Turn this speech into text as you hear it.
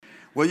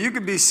Well, you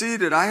could be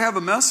seated. I have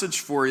a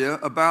message for you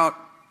about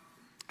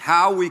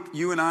how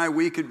you and I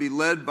could be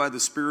led by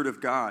the Spirit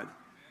of God.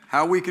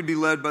 How we could be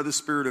led by the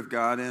Spirit of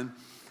God. And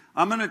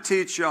I'm going to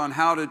teach you on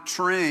how to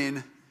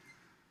train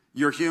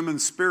your human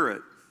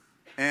spirit.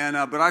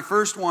 But I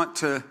first want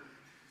to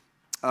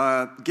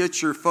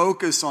get your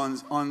focus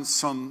on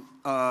some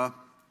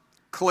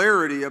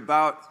clarity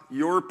about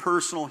your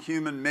personal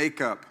human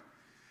makeup.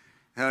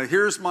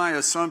 Here's my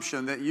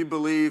assumption that you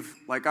believe,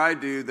 like I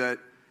do, that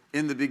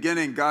in the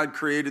beginning, God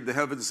created the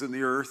heavens and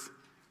the earth.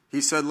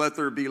 He said, "Let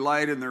there be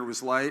light," and there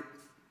was light.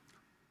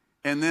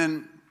 And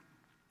then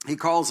he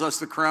calls us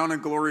the crown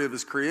and glory of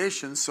his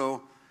creation.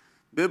 So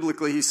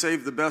biblically, he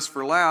saved the best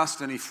for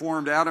last, and he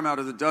formed Adam out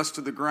of the dust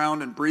of the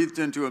ground and breathed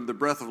into him the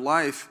breath of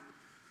life.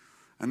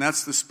 And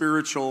that's the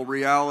spiritual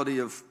reality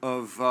of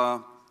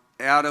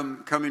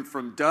Adam coming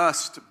from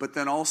dust, but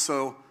then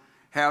also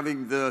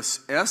having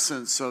this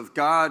essence of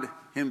God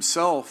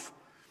himself.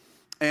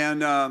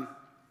 And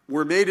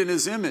we're made in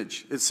his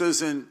image. It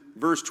says in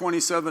verse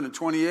 27 and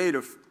 28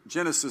 of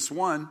Genesis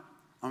 1,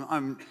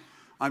 I'm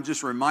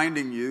just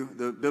reminding you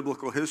the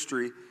biblical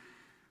history.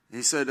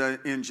 He said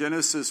in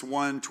Genesis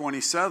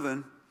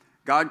 1:27,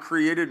 God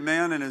created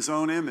man in his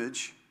own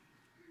image.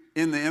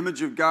 In the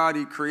image of God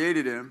he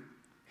created him.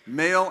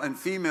 Male and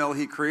female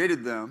he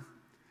created them.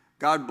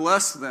 God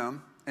blessed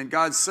them, and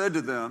God said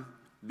to them,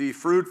 "Be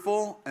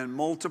fruitful and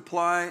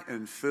multiply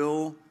and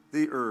fill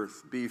the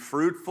earth." Be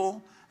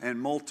fruitful and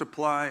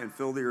multiply and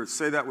fill the earth.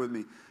 Say that with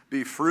me.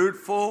 Be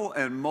fruitful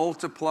and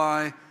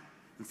multiply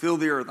and fill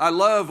the earth. I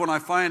love when I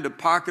find a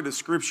pocket of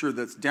scripture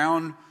that's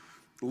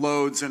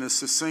downloads in a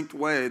succinct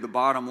way the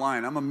bottom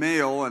line. I'm a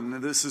male,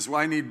 and this is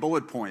why I need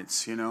bullet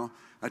points, you know.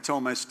 I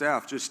tell my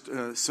staff, just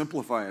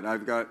simplify it.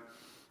 I've got,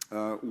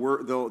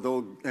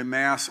 they'll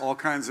amass all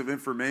kinds of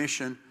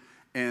information,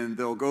 and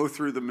they'll go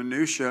through the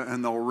minutia,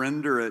 and they'll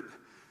render it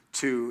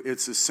to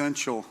its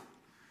essential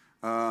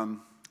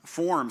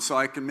form so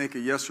I can make a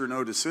yes or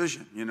no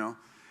decision, you know.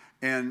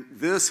 And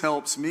this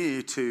helps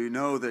me to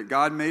know that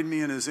God made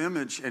me in his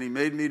image, and he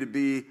made me to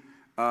be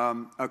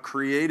a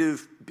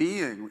creative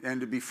being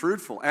and to be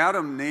fruitful.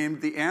 Adam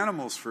named the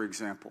animals, for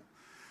example.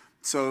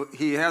 So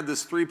he had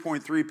this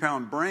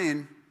 3.3-pound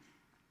brain,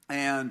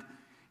 and,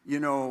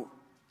 you know,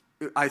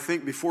 I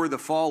think before the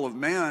fall of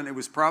man, it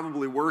was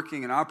probably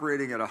working and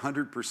operating at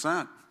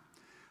 100%.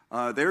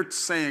 They're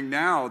saying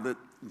now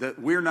that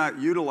we're not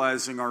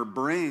utilizing our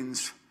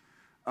brains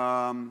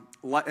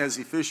as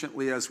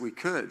efficiently as we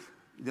could.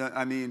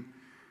 I mean,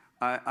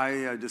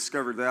 I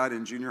discovered that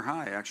in junior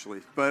high,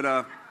 actually. But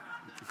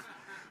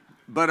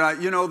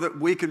you know, that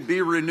we can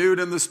be renewed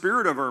in the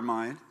spirit of our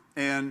mind.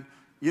 And,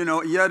 you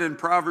know, yet in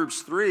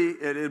Proverbs 3,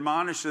 it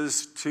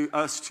admonishes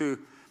us to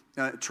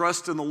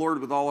trust in the Lord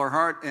with all our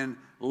heart and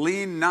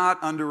lean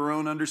not unto our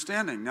own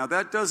understanding. Now,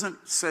 that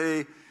doesn't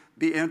say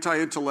be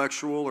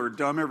anti-intellectual or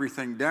dumb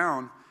everything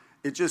down.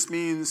 It just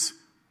means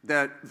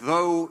that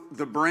though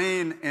the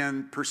brain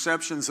and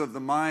perceptions of the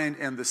mind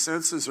and the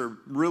senses are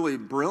really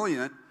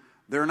brilliant,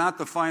 they're not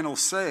the final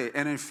say.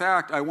 And in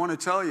fact, I want to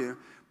tell you,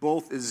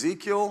 both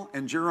Ezekiel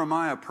and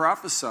Jeremiah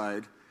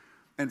prophesied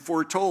and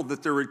foretold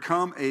that there would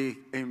come a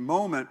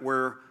moment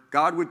where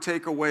God would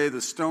take away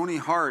the stony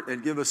heart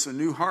and give us a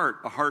new heart,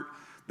 a heart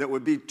that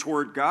would be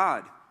toward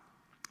God.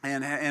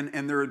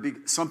 And there would be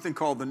something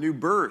called the new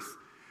birth.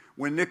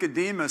 When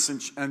Nicodemus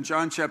in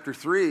John chapter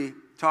 3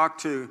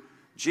 talked to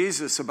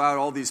Jesus about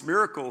all these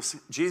miracles,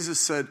 Jesus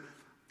said,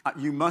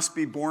 "You must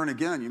be born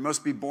again. You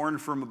must be born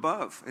from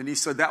above." And he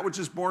said, "That which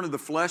is born of the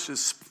flesh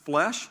is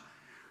flesh.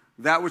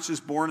 That which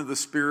is born of the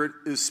Spirit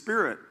is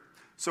spirit."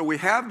 So we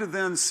have to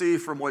then see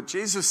from what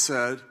Jesus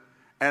said,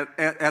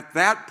 at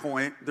that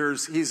point,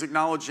 he's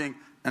acknowledging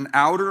an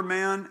outer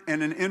man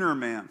and an inner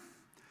man.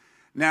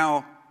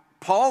 Now,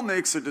 Paul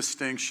makes a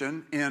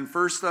distinction in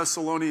 1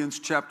 Thessalonians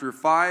chapter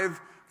 5,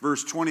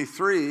 verse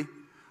 23,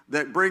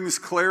 that brings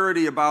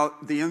clarity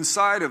about the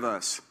inside of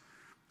us.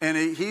 And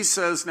he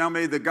says, "Now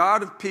may the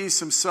God of peace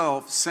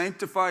himself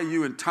sanctify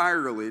you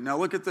entirely." Now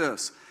look at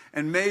this.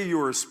 "And may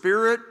your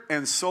spirit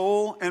and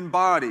soul and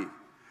body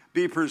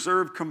be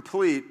preserved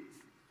complete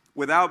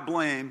without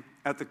blame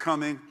at the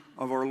coming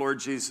of our Lord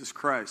Jesus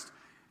Christ."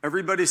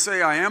 Everybody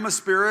say, "I am a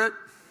spirit.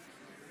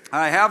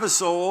 I have a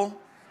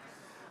soul.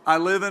 I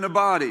live in a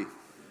body."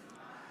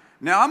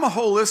 Now, I'm a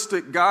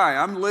holistic guy.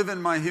 I'm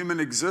living my human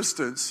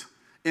existence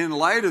in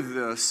light of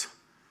this,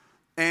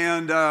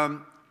 and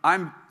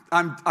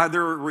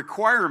there are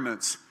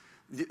requirements.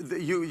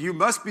 You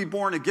must be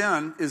born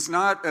again is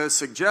not a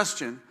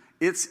suggestion.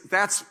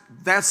 That's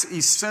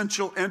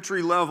essential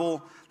entry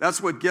level.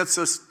 That's what gets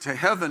us to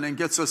heaven and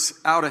gets us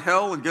out of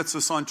hell and gets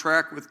us on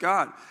track with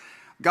God.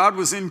 God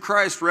was in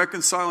Christ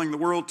reconciling the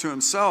world to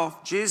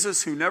himself.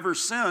 Jesus, who never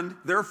sinned,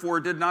 therefore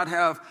did not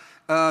have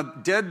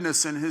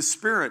deadness in his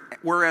spirit.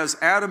 Whereas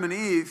Adam and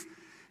Eve,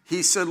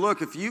 he said,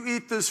 "Look, if you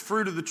eat this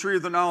fruit of the tree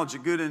of the knowledge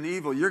of good and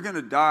evil, you're going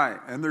to die."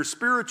 And there's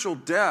spiritual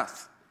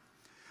death.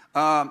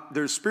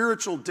 There's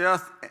spiritual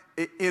death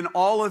in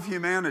all of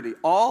humanity.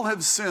 All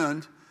have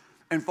sinned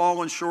and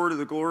fallen short of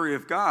the glory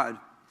of God.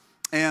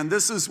 And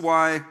this is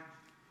why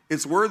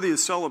it's worthy of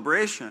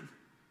celebration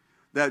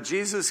that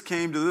Jesus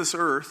came to this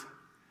earth,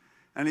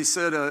 and he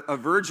said a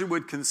virgin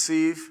would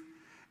conceive,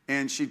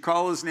 and she'd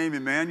call his name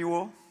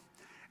Emmanuel,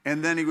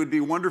 and then he would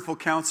be wonderful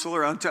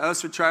counselor. Unto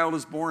us a child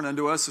is born,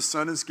 unto us a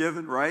son is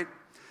given, right?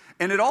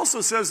 And it also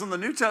says in the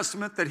New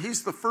Testament that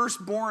he's the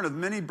firstborn of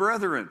many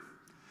brethren.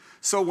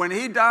 So when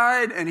he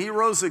died and he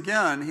rose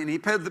again, and he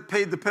paid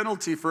the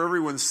penalty for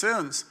everyone's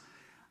sins,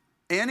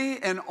 any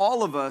and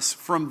all of us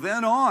from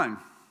then on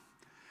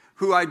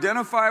who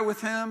identify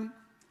with him,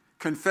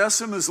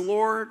 confess him as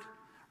Lord,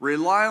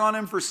 rely on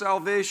him for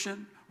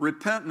salvation,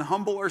 repent and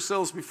humble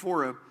ourselves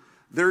before him,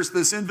 there's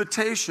this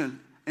invitation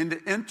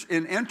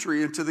in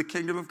entry into the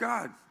kingdom of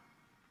God.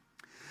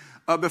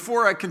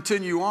 Before I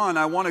continue on,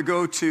 I want to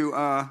go to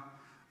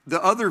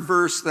the other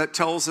verse that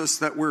tells us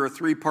that we're a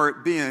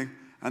three-part being,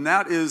 and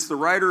that is the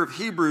writer of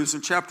Hebrews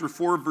in chapter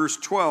 4, verse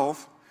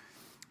 12,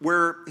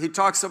 where he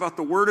talks about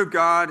the Word of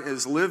God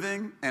as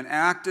living and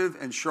active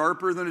and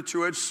sharper than a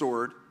two-edged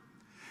sword,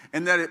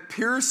 and that it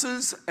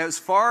pierces as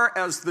far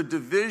as the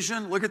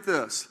division, look at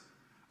this,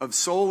 of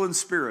soul and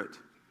spirit.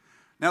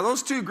 Now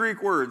those two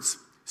Greek words,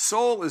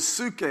 soul is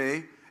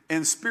psyche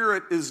and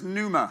spirit is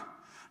pneuma.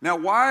 Now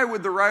why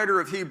would the writer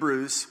of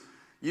Hebrews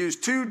use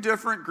two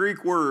different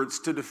Greek words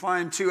to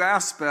define two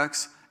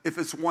aspects if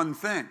it's one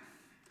thing?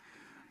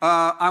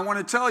 I want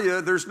to tell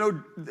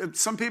you,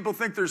 some people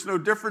think there's no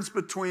difference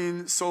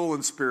between soul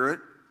and spirit.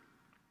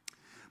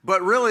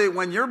 But really,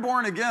 when you're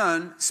born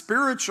again,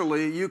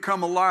 spiritually, you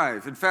come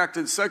alive. In fact,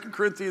 in 2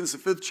 Corinthians, the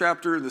 5th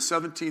chapter, in the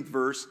 17th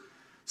verse,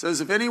 says,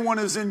 if anyone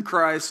is in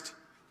Christ,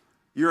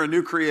 you're a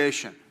new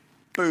creation.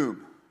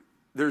 Boom.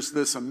 There's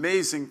this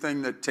amazing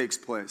thing that takes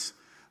place.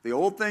 The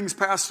old things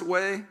passed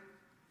away,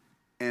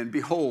 and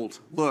behold,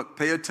 look,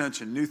 pay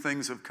attention, new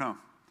things have come.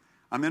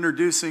 I'm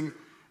introducing,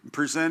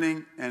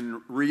 presenting,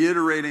 and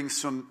reiterating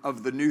some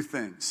of the new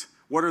things.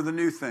 What are the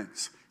new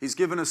things? He's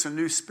given us a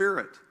new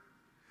spirit.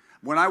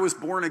 When I was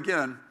born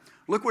again,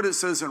 look what it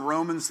says in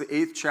Romans, the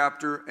 8th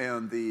chapter,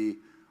 and the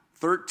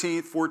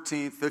 13th,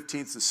 14th, 15th,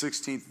 and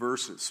 16th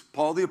verses.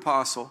 Paul the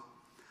Apostle,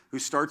 who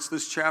starts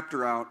this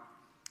chapter out,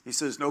 he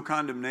says, no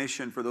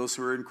condemnation for those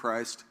who are in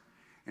Christ.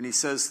 And he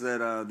says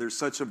that there's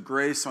such a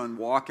grace on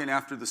walking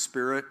after the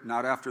Spirit,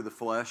 not after the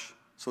flesh.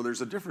 So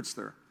there's a difference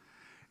there.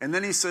 And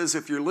then he says,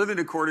 if you're living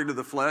according to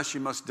the flesh,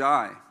 you must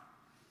die.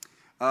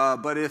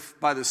 But if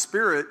by the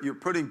Spirit you're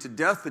putting to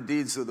death the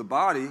deeds of the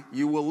body,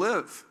 you will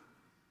live.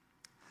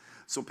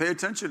 So pay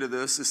attention to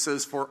this. It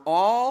says, for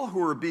all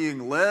who are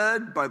being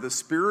led by the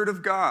Spirit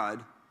of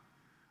God,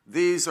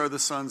 these are the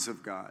sons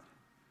of God.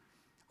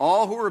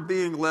 All who are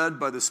being led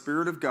by the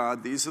Spirit of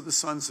God, these are the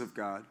sons of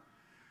God.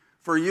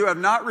 For you have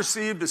not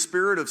received a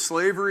spirit of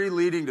slavery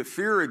leading to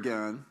fear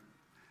again,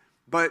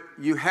 but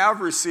you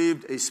have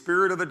received a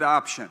spirit of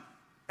adoption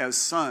as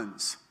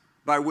sons,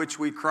 by which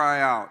we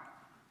cry out,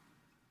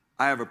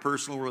 I have a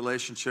personal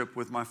relationship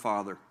with my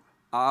Father.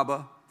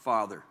 Abba,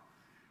 Father.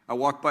 I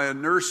walked by a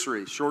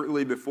nursery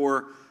shortly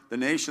before the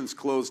nations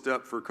closed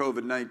up for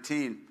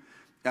COVID-19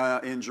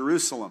 in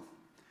Jerusalem.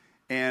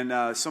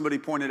 And somebody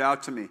pointed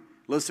out to me,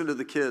 listen to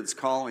the kids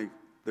calling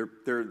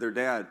their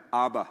dad,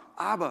 Abba,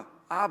 Abba,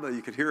 Abba.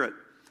 You could hear it.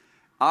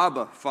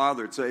 Abba,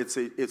 Father.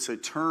 It's a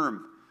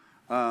term.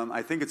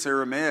 I think it's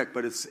Aramaic,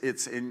 but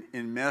it's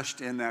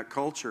enmeshed in that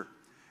culture.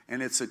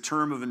 And it's a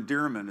term of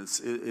endearment.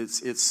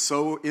 It's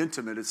so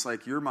intimate. It's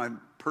like you're my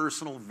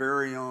personal,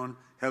 very own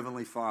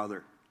Heavenly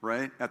Father.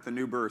 Right? At the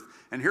new birth.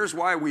 And here's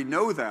why we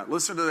know that.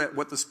 Listen to that,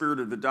 what the spirit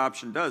of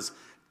adoption does.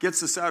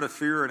 Gets us out of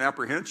fear and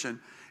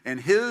apprehension. And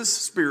his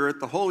Spirit,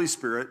 the Holy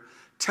Spirit,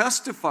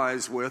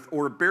 testifies with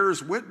or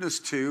bears witness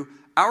to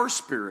our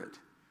spirit.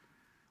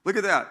 Look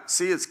at that.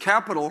 See, it's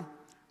capital.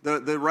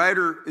 The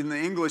writer in the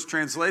English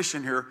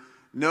translation here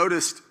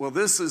noticed, well,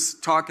 this is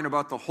talking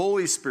about the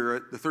Holy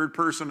Spirit, the third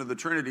person of the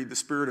Trinity, the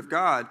Spirit of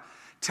God,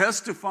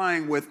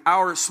 testifying with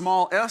our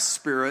small s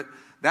spirit.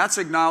 That's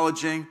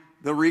acknowledging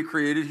the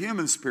recreated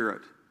human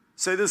spirit.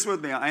 Say this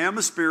with me. I am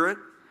a spirit.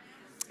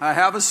 I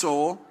have a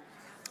soul.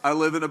 I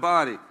live in a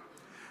body.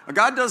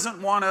 God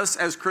doesn't want us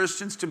as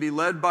Christians to be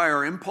led by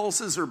our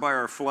impulses or by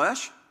our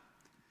flesh.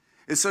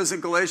 It says in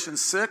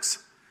Galatians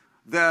 6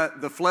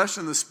 that the flesh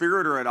and the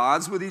spirit are at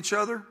odds with each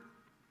other.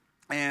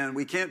 And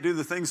we can't do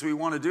the things we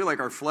want to do. Like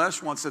our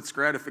flesh wants its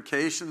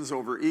gratifications,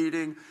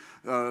 overeating,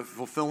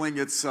 fulfilling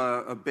its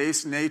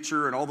base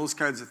nature and all those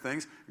kinds of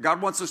things.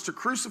 God wants us to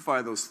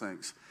crucify those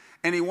things.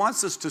 And he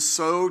wants us to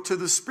sow to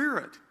the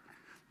Spirit.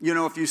 You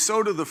know, if you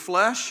sow to the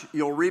flesh,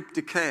 you'll reap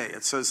decay.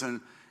 It says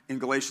in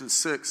Galatians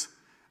 6,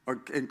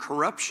 in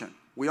corruption.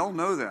 We all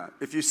know that.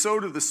 If you sow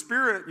to the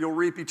Spirit, you'll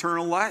reap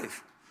eternal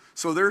life.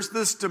 So there's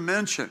this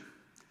dimension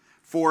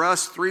for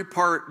us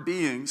three-part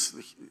beings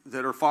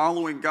that are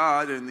following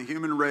God in the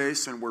human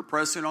race, and we're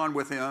pressing on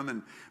with him,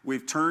 and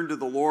we've turned to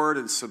the Lord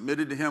and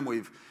submitted to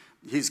him.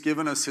 He's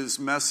given us his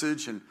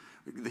message, and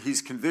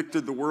he's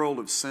convicted the world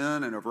of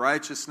sin and of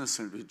righteousness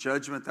and of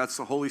judgment. That's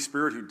the Holy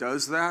Spirit who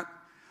does that.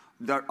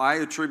 I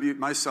attribute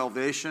my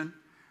salvation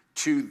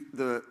to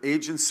the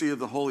agency of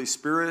the Holy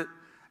Spirit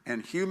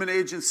and human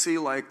agency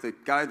like the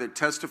guy that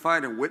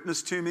testified and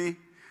witnessed to me,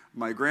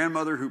 my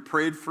grandmother who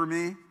prayed for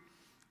me,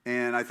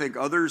 and I think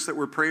others that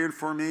were praying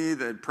for me,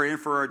 that praying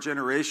for our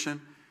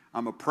generation.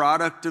 I'm a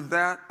product of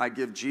that. I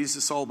give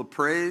Jesus all the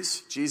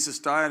praise. Jesus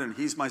died and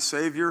he's my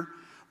Savior.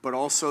 But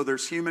also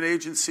there's human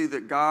agency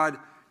that God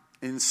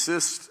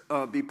insists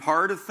be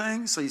part of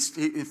things.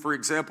 He, for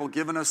example,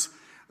 given us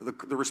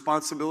the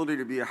responsibility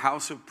to be a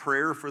house of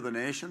prayer for the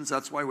nations.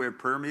 That's why we have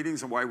prayer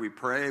meetings and why we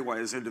pray, why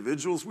as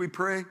individuals we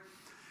pray.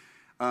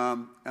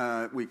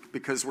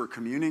 Because we're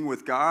communing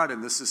with God.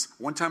 And this is,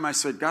 one time I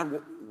said,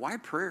 God, why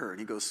prayer? And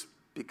he goes,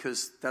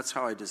 because that's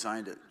how I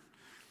designed it.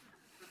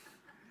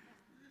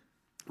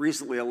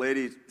 Recently, a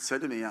lady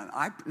said to me,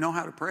 I know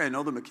how to pray. I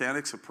know the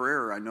mechanics of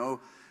prayer. I know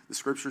the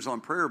scriptures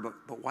on prayer,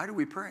 but why do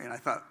we pray? And I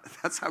thought,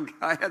 that's how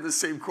I had the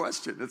same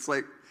question. It's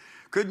like,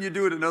 couldn't you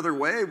do it another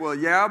way? Well,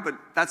 yeah, but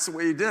that's the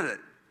way you did it,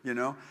 you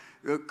know?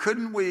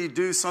 Couldn't we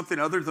do something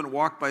other than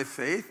walk by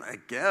faith? I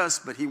guess,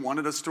 but he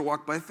wanted us to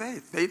walk by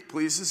faith. Faith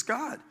pleases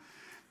God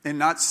and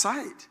not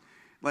sight.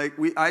 Like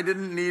I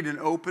didn't need an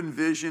open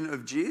vision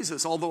of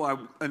Jesus, although I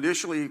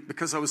initially,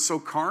 because I was so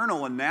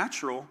carnal and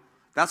natural,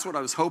 that's what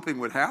I was hoping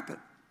would happen.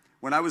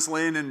 When I was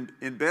laying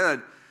in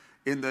bed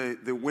in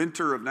the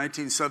winter of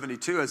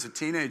 1972 as a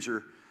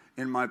teenager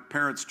in my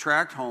parents'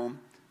 tract home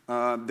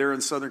there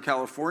in Southern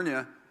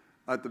California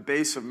at the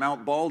base of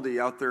Mount Baldy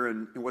out there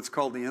in what's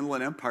called the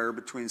Inland Empire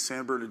between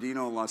San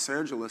Bernardino and Los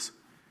Angeles,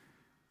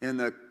 in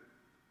the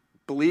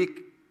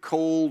bleak,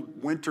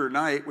 cold winter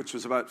night, which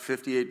was about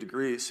 58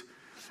 degrees,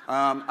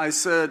 I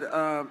said,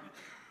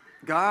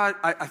 God,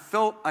 I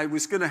felt I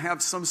was going to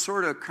have some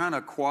sort of kind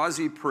of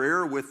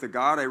quasi-prayer with the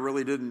God I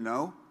really didn't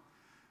know.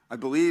 I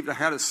believed I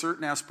had a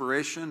certain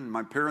aspiration.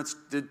 My parents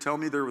did tell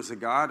me there was a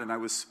God, and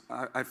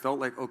I felt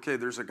like, okay,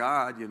 there's a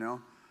God, you know.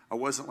 I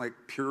wasn't like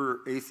pure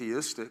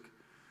atheistic.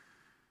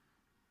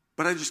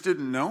 But I just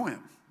didn't know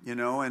him, you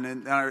know. And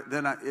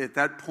then at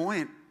that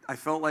point, I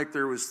felt like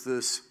there was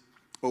this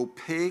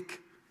opaque,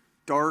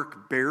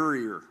 dark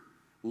barrier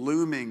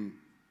looming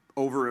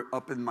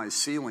up in my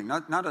ceiling.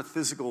 Not a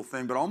physical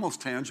thing, but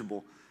almost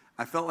tangible.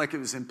 I felt like it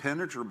was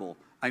impenetrable.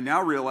 I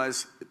now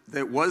realize that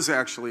it was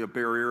actually a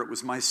barrier. It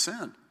was my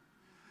sin.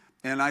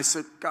 And I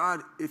said,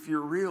 God, if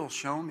you're real,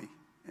 show me.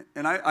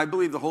 And I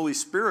believe the Holy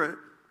Spirit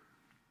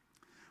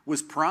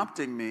was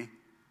prompting me,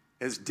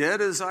 as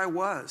dead as I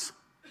was,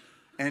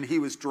 and he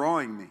was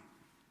drawing me.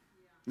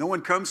 No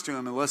one comes to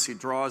him unless he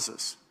draws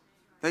us.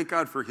 Thank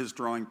God for his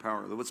drawing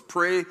power. Let's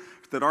pray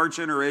that our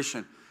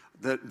generation,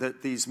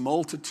 that these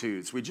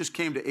multitudes, we just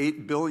came to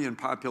 8 billion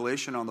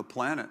population on the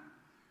planet.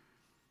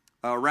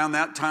 Around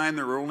that time,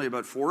 there were only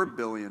about 4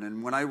 billion.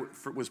 And when I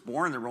was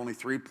born, there were only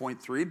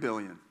 3.3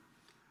 billion.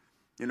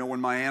 You know,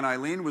 when my Aunt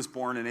Eileen was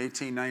born in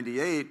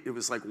 1898, it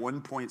was like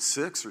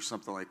 1.6 or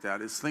something like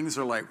that. Things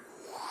are like,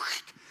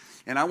 whoosh.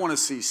 And I want to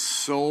see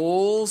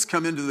souls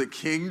come into the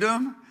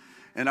kingdom,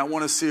 and I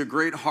want to see a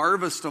great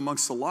harvest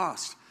amongst the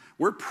lost.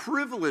 We're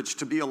privileged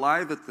to be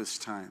alive at this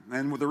time.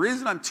 And the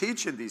reason I'm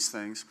teaching these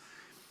things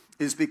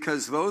is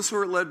because those who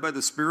are led by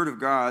the Spirit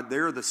of God, they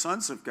are the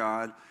sons of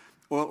God,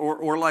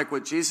 or like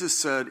what Jesus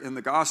said in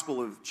the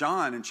Gospel of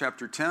John in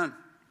chapter 10,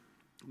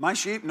 my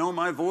sheep know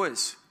my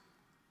voice,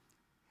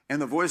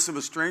 and the voice of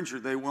a stranger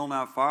they will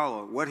not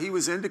follow. What he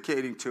was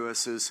indicating to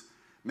us is,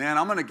 man,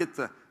 I'm going to get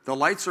the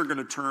lights are going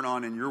to turn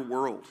on in your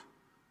world.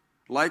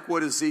 Like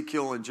what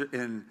Ezekiel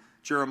and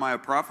Jeremiah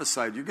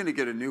prophesied, you're going to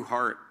get a new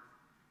heart.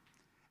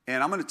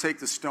 And I'm going to take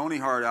the stony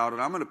heart out,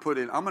 and I'm going to put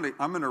in, I'm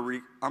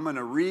going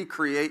to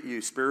recreate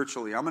you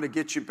spiritually. I'm going to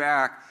get you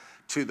back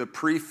to the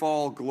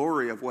pre-fall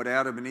glory of what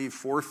Adam and Eve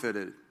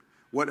forfeited.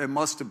 What it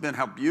must have been,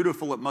 how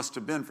beautiful it must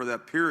have been for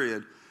that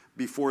period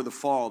before the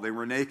fall. They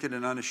were naked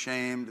and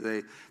unashamed.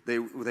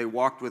 They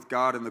walked with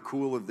God in the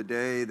cool of the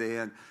day. They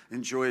had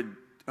enjoyed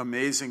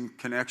amazing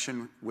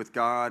connection with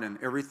God, and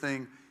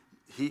everything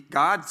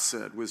God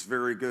said was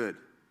very good.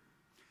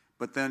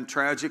 But then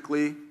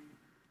tragically,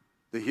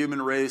 the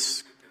human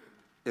race,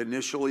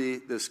 initially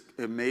this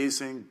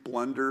amazing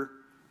blunder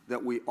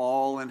that we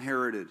all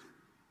inherited,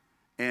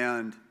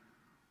 and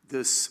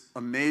this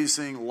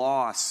amazing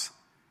loss.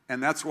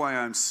 And that's why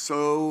I'm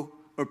so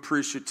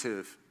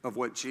appreciative of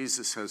what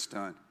Jesus has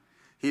done.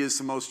 He is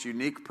the most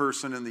unique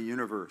person in the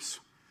universe.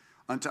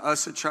 Unto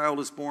us a child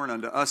is born,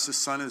 unto us a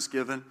son is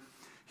given.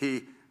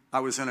 I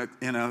was in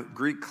a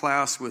Greek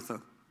class with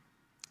a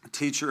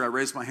teacher. I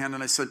raised my hand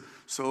and I said,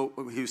 so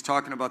he was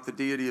talking about the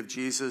deity of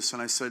Jesus,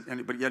 and I said,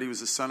 but yet he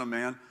was the Son of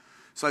Man.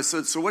 So I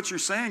said, so what you're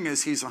saying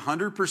is he's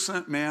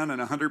 100% man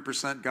and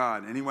 100%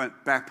 God. And he went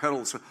backpedal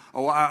and said,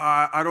 oh,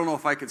 I don't know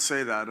if I could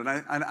say that.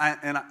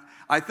 And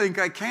I think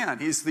I can.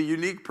 He's the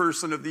unique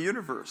person of the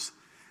universe.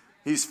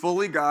 He's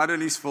fully God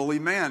and he's fully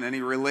man, and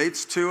he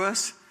relates to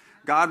us.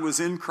 God was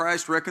in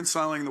Christ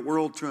reconciling the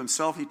world to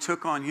himself. He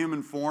took on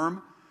human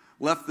form,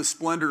 left the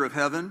splendor of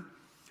heaven,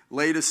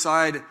 laid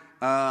aside,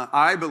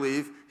 I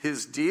believe,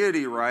 his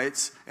deity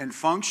rights, and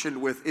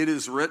functioned with it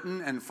is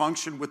written, and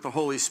functioned with the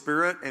Holy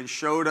Spirit, and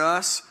showed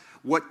us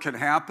what can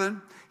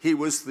happen. He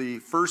was the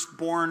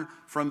firstborn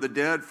from the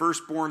dead,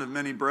 firstborn of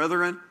many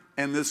brethren.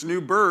 And this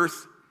new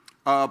birth,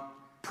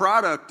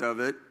 product of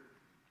it,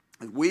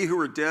 we who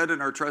are dead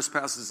in our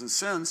trespasses and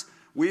sins,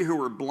 we who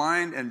were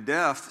blind and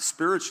deaf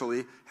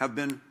spiritually have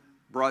been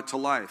brought to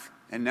life.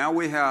 And now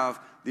we have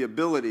the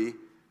ability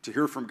to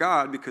hear from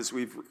God because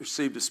we've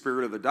received a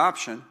spirit of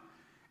adoption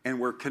and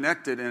we're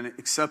connected and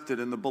accepted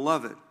in the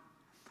beloved.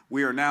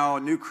 We are now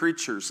new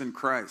creatures in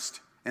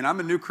Christ. And I'm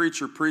a new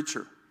creature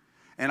preacher.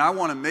 And I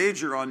want to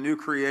major on new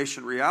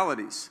creation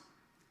realities.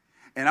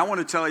 And I want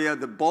to tell you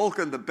the bulk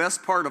and the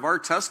best part of our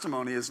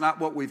testimony is not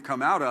what we've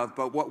come out of,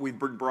 but what we've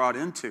been brought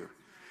into.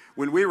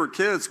 When we were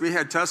kids, we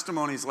had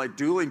testimonies like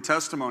dueling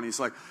testimonies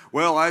like,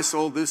 well, I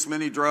sold this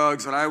many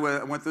drugs and I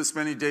went this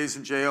many days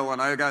in jail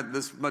and I got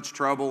this much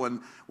trouble.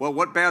 And, well,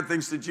 what bad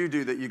things did you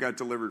do that you got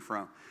delivered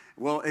from?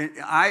 Well,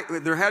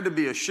 there had to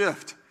be a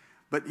shift.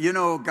 But, you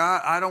know,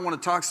 God, I don't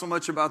want to talk so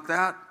much about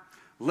that.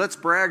 Let's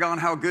brag on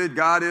how good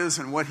God is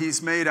and what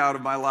he's made out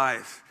of my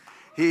life.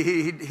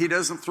 He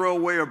doesn't throw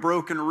away a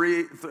broken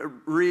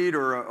reed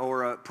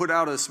or put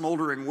out a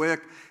smoldering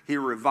wick. He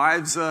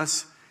revives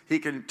us. He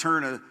can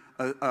turn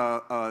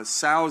a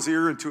sow's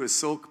ear into a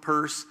silk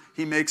purse.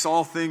 He makes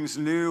all things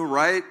new,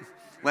 right?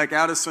 Like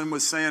Addison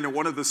was saying in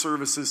one of the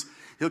services,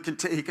 he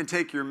can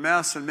take your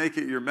mess and make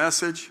it your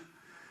message.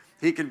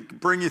 He can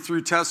bring you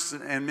through tests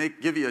and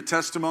give you a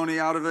testimony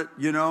out of it,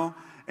 you know.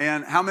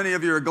 And how many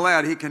of you are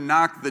glad he can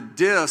knock the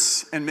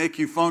dis and make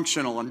you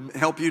functional and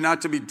help you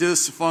not to be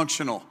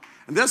dysfunctional?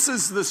 And this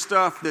is the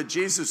stuff that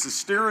Jesus is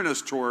steering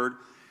us toward.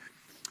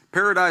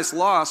 Paradise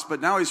lost,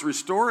 but now he's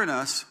restoring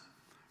us.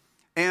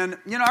 And,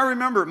 you know, I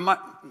remember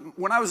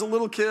when I was a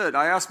little kid,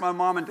 I asked my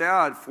mom and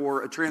dad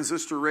for a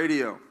transistor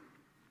radio.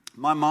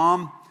 My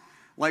mom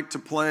liked to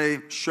play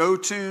show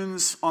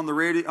tunes on the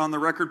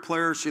record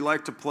player. She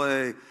liked to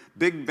play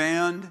big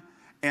band,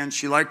 and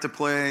she liked to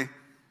play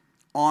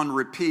on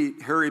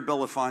repeat Harry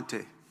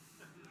Belafonte.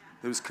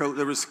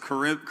 There was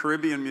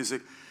Caribbean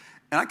music.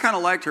 And I kind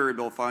of liked Harry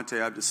Belafonte,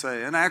 I have to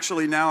say. And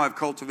actually now I've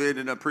cultivated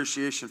an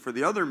appreciation for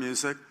the other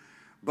music.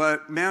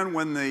 But man,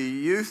 when the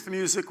youth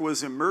music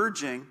was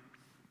emerging,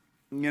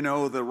 you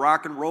know, the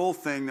rock and roll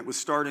thing that was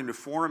starting to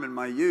form in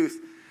my youth,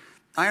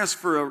 I asked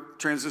for a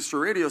transistor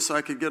radio so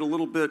I could get a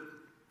little bit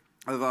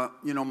of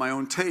my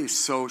own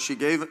taste. So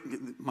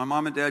my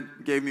mom and dad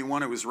gave me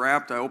one. It was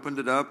wrapped. I opened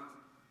it up.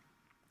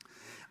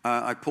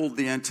 I pulled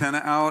the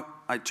antenna out.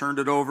 I turned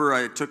it over.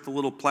 I took the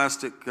little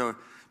plastic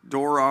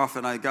door off,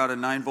 and I got a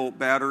 9-volt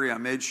battery. I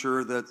made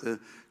sure that the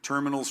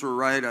terminals were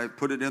right. I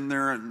put it in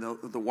there and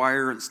the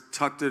wire and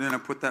tucked it in. I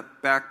put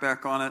that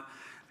back on it.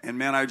 And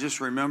man, I just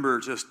remember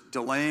just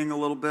delaying a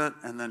little bit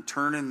and then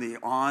turning the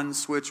on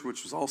switch,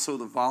 which was also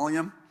the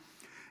volume.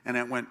 And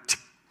it went,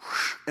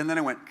 and then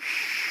it went,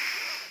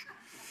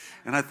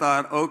 and I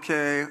thought,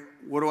 okay,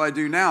 what do I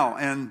do now?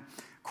 And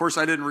of course,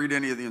 I didn't read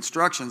any of the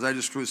instructions. I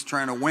just was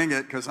trying to wing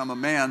it because I'm a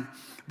man.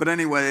 But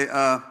anyway,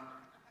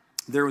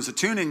 there was a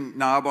tuning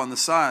knob on the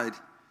side,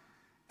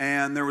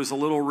 and there was a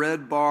little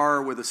red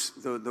bar with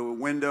the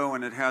window,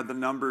 and it had the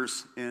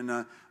numbers in,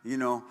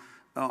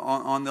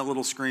 on the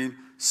little screen.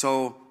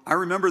 So I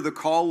remember the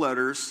call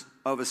letters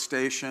of a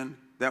station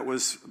that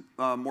was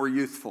more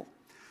youthful.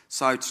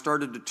 So I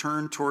started to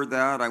turn toward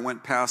that. I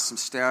went past some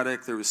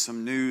static. There was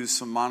some news,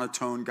 some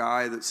monotone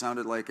guy that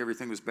sounded like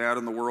everything was bad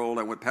in the world.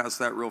 I went past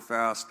that real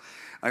fast.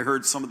 I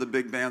heard some of the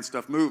big band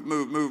stuff, move,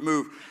 move, move,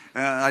 move.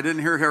 I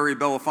didn't hear Harry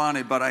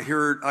Belafonte, but I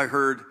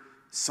heard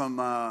some,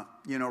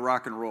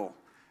 rock and roll.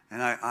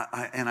 And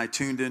I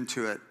tuned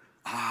into it.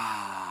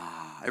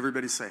 Ah,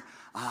 everybody say,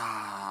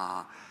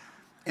 ah.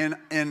 And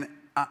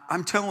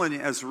I'm telling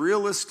you, as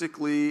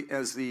realistically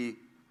as the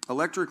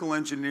electrical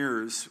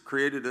engineers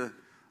created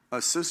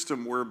a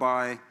system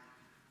whereby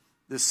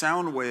the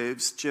sound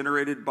waves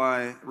generated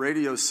by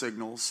radio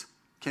signals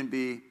can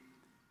be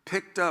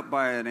picked up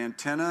by an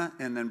antenna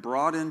and then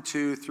brought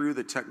through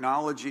the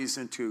technologies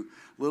into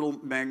little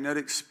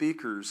magnetic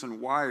speakers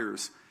and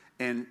wires,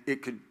 and you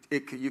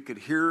could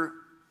hear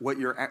what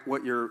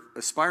you're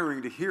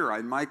aspiring to hear.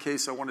 In my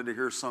case, I wanted to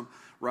hear some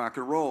rock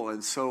and roll.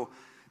 And so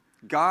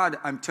God,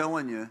 I'm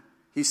telling you,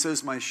 he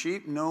says, my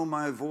sheep know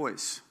my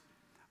voice.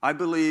 I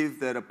believe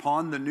that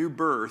upon the new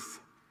birth,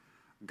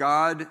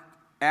 God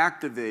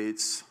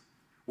activates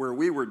where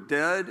we were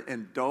dead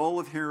and dull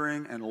of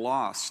hearing and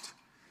lost.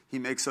 He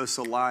makes us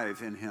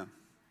alive in him.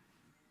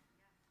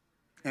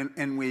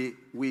 And we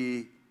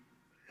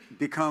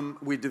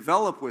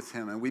develop with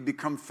him and we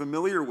become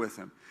familiar with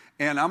him.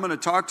 And I'm going to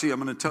talk to you,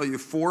 I'm going to tell you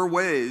 4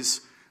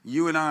 ways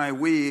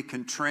we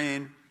can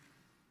train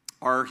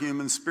our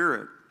human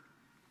spirit.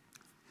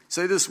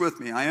 Say this with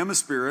me. I am a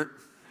spirit.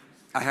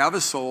 I have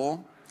a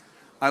soul.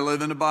 I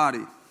live in a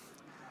body.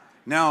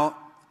 Now,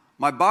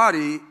 my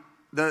body,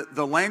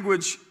 the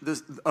language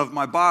of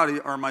my body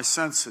are my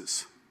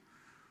senses.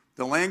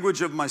 The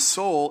language of my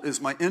soul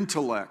is my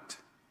intellect.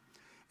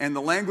 And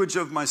the language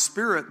of my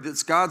spirit,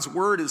 that's God's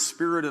word, is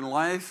spirit and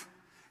life.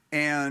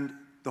 And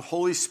the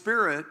Holy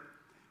Spirit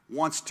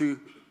wants to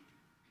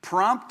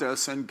prompt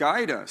us and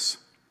guide us.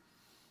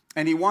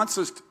 And he wants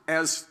us,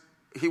 as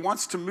he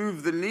wants to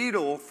move the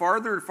needle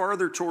farther and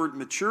farther toward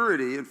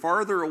maturity and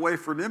farther away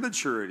from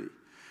immaturity.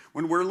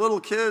 When we're little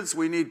kids,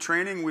 we need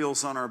training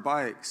wheels on our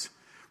bikes.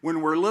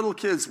 When we're little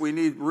kids, we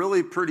need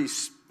really pretty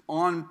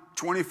on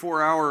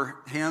 24-hour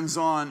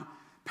hands-on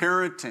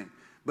parenting.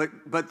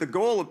 But the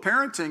goal of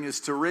parenting is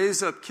to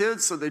raise up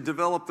kids so they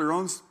develop their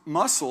own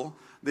muscle,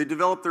 they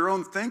develop their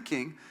own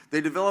thinking,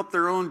 they develop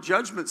their own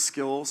judgment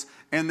skills,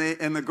 and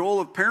the goal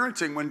of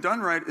parenting, when done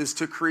right, is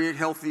to create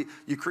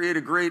you create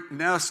a great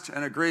nest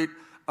and a great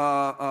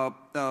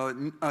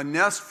a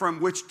nest from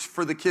which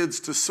for the kids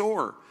to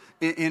soar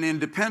in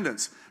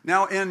independence.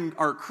 Now, in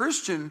our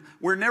Christian,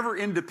 we're never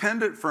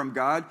independent from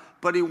God,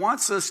 but he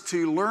wants us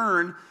to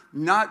learn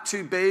not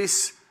to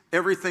base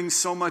everything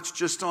so much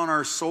just on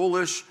our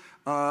soulish,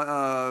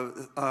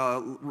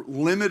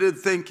 limited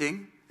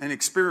thinking and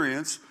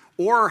experience,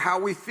 or how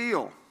we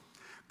feel.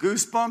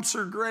 Goosebumps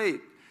are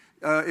great.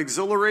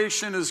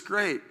 Exhilaration is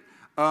great.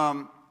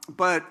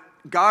 But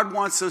God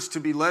wants us to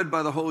be led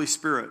by the Holy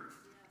Spirit.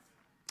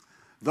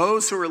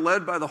 Those who are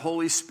led by the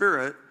Holy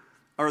Spirit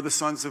are the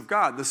sons of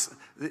God. The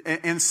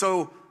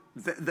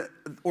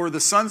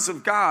sons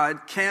of God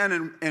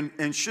can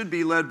and should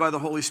be led by the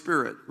Holy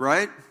Spirit,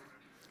 right?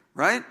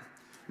 Right?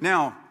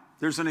 Now,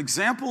 there's an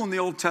example in the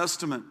Old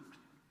Testament,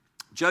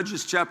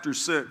 Judges chapter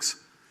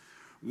 6,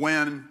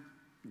 when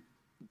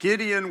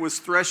Gideon was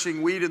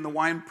threshing wheat in the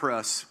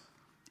winepress,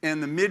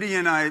 and the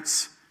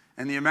Midianites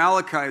and the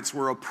Amalekites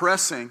were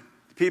oppressing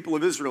the people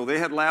of Israel. They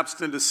had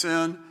lapsed into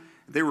sin.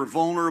 They were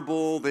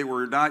vulnerable. They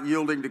were not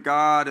yielding to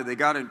God, and they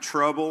got in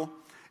trouble.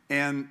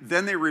 And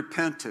then they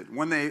repented.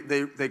 When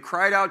they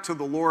cried out to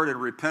the Lord in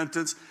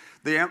repentance,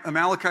 the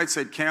Amalekites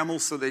had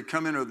camels, so they'd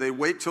come in, or they'd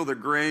wait till the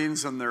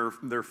grains and their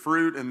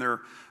fruit and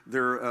their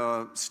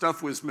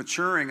stuff was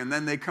maturing, and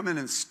then they'd come in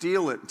and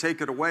steal it and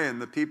take it away,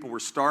 and the people were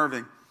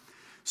starving.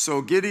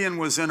 So Gideon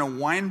was in a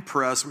wine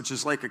press, which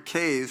is like a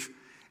cave,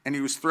 and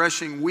he was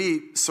threshing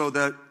wheat so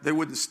that they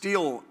wouldn't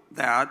steal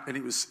that, and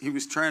he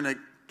was trying to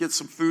get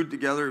some food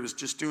together. He was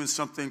just doing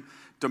something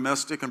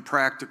domestic and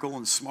practical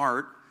and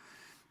smart.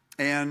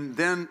 And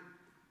then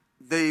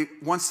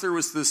once there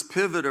was this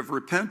pivot of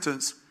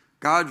repentance,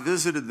 God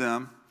visited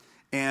them,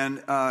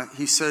 and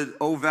he said,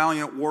 "O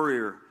valiant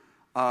warrior,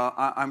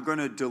 I'm going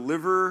to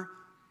deliver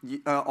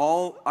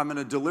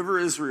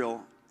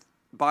Israel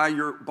by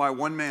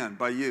one man,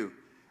 by you."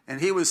 And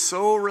he was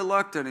so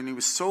reluctant, and he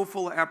was so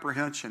full of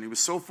apprehension. He was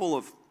so full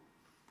of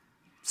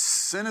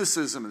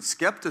cynicism and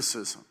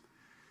skepticism.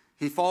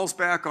 He falls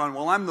back on,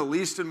 well, I'm the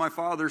least in my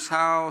Father's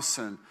house,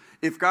 and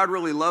if God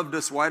really loved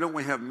us, why don't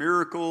we have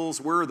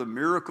miracles? Where are the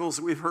miracles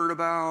that we've heard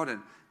about?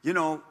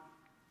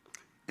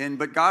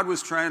 But God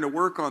was trying to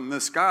work on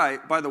this guy,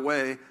 by the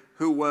way,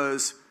 who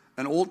was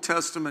an Old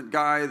Testament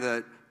guy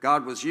that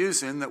God was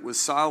using, that was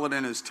solid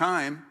in his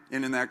time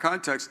and in that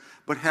context,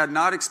 but had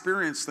not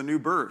experienced the new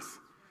birth.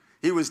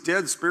 He was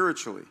dead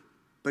spiritually,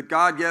 but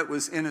God yet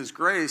was in his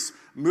grace,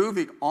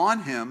 moving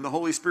on him, the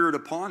Holy Spirit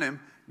upon him,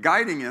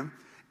 guiding him,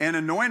 and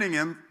anointing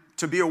him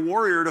to be a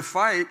warrior, to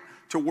fight,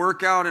 to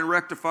work out and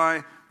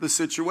rectify the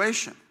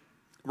situation,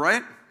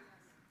 right?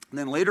 And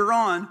then later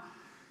on,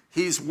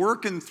 he's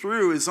working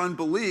through his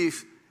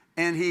unbelief,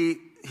 and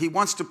he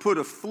wants to put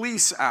a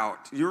fleece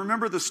out. You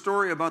remember the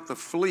story about the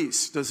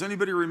fleece? Does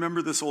anybody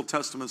remember this Old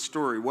Testament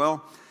story?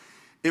 Well,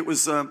 it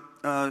was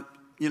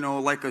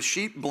like a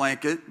sheep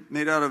blanket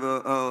made out of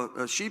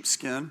a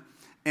sheepskin,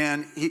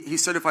 and he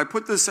said, if I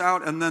put this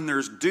out and then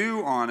there's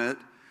dew on it,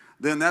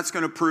 then that's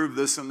going to prove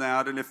this and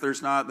that, and if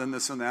there's not, then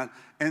this and that.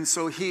 And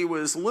so he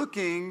was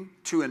looking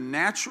to a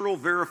natural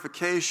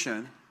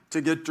verification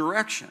to get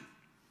direction.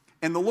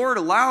 And the Lord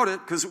allowed it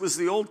because it was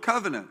the old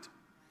covenant.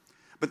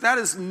 But that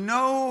is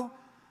no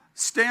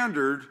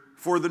standard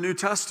for the New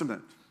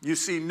Testament. You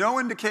see no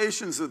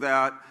indications of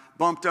that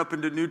bumped up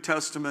into New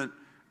Testament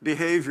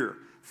behavior.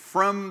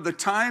 From the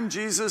time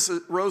Jesus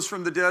rose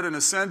from the dead and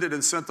ascended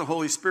and sent the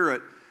Holy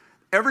Spirit,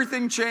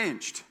 everything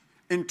changed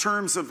in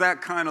terms of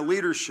that kind of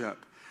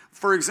leadership.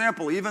 For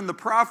example, even the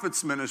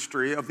prophets'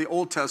 ministry of the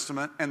Old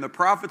Testament and the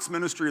prophets'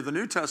 ministry of the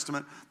New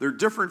Testament, they're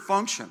different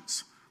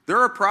functions. There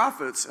are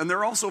prophets, and there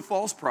are also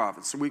false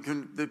prophets. So we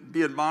can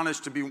be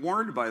admonished to be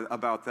warned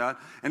about that.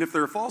 And if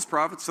there are false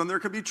prophets, then there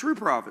could be true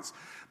prophets.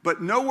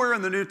 But nowhere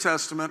in the New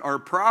Testament are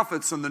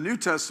prophets in the New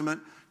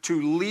Testament to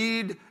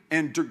lead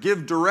and to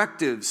give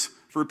directives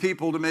for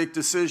people to make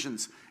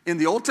decisions. In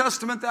the Old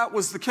Testament, that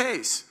was the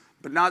case,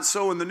 but not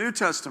so in the New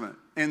Testament.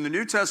 In the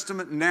New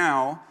Testament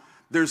now,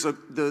 there's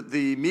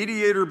the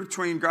mediator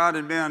between God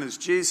and man is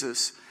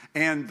Jesus,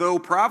 and though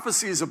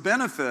prophecy is a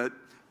benefit,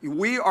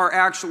 we are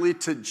actually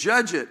to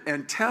judge it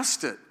and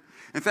test it.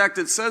 In fact,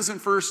 it says in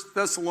 1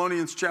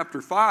 Thessalonians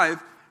chapter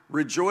 5,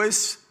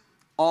 rejoice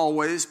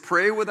always,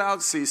 pray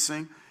without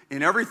ceasing,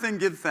 in everything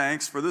give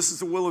thanks, for this is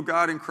the will of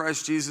God in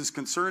Christ Jesus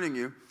concerning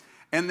you.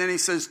 And then he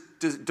says,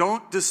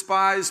 don't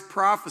despise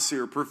prophecy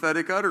or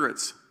prophetic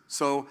utterance.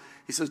 So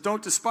he says,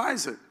 don't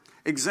despise it.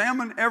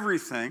 Examine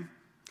everything,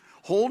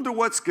 hold to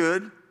what's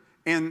good,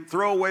 and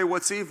throw away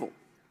what's evil.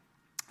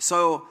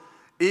 So,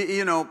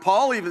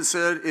 Paul even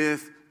said,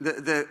 if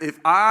that if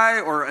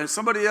I or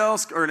somebody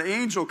else or an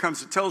angel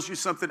comes and tells you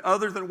something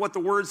other than what the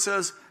word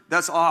says,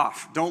 that's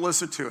off. Don't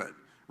listen to it,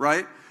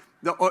 right?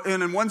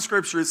 And in one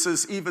scripture it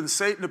says, even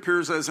Satan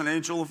appears as an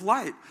angel of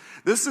light.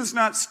 This is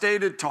not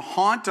stated to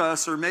haunt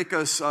us or make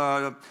us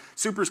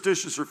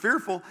superstitious or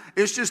fearful.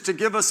 It's just to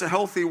give us a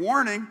healthy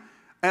warning.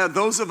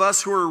 Those of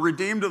us who are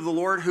redeemed of the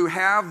Lord, who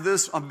have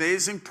this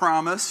amazing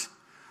promise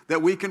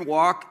that we can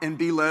walk and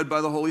be led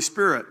by the Holy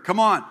Spirit. Come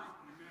on.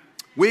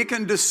 We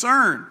can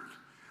discern.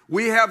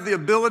 We have the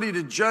ability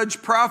to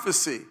judge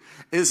prophecy.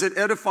 Is it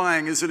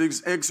edifying? Is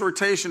it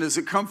exhortation? Is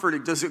it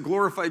comforting? Does it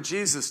glorify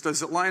Jesus?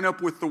 Does it line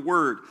up with the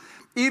word?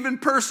 Even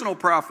personal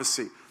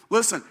prophecy.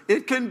 Listen,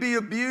 it can be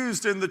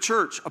abused in the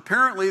church.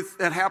 Apparently,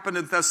 that happened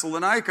in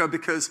Thessalonica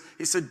because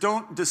he said,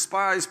 don't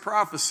despise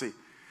prophecy.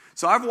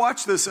 So I've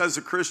watched this as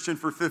a Christian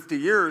for 50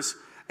 years,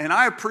 and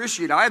I've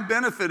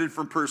benefited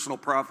from personal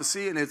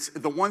prophecy, and it's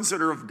the ones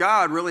that are of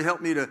God really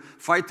help me to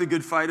fight the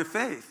good fight of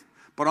faith.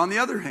 But on the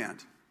other hand,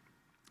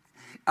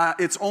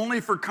 it's only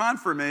for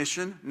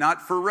confirmation,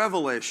 not for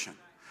revelation.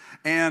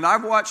 And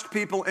I've watched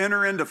people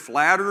enter into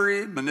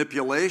flattery,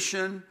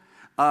 manipulation,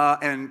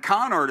 and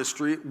con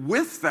artistry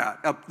with that.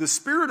 The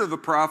spirit of the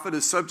prophet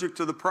is subject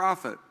to the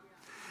prophet.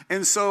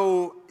 And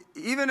so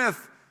even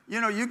if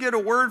you get a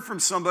word from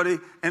somebody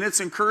and it's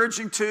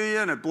encouraging to you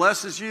and it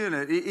blesses you and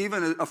it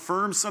even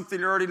affirms something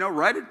you already know,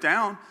 write it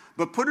down,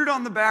 but put it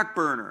on the back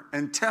burner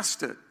and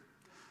test it.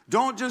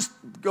 Don't just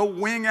go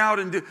wing out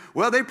and do,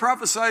 well, they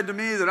prophesied to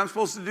me that I'm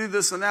supposed to do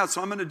this and that, so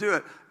I'm going to do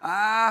it.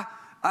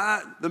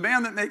 The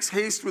man that makes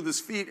haste with his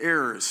feet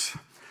errs.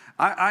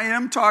 I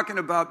am talking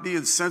about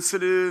being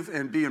sensitive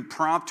and being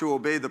prompt to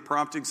obey the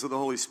promptings of the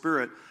Holy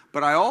Spirit,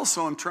 but I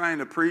also am trying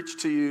to preach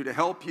to you to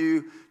help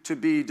you to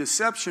be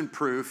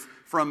deception-proof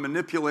from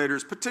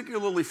manipulators,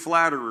 particularly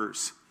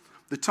flatterers.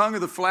 The tongue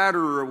of the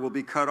flatterer will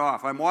be cut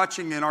off. I'm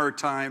watching in our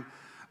time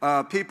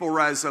people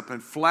rise up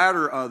and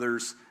flatter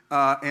others,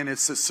 and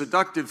it's a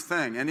seductive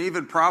thing, and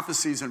even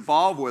prophecies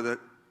involved with it.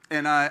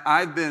 And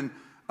I've been,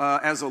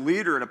 as a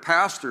leader and a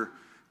pastor,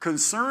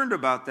 concerned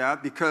about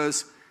that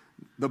because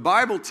the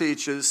Bible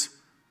teaches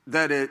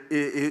that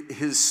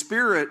His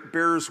Spirit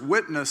bears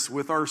witness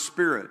with our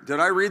spirit. Did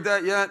I read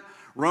that yet?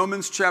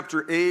 Romans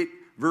chapter 8,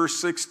 verse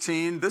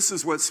 16. This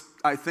is what's,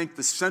 I think,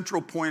 the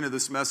central point of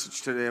this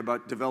message today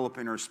about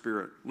developing our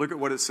spirit. Look at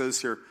what it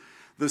says here.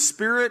 The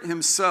Spirit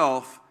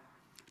Himself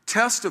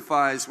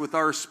testifies with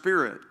our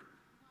spirit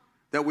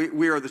that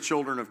we are the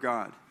children of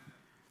God.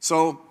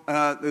 So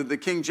the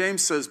King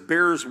James says,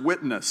 bears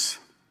witness.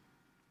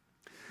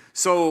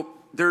 So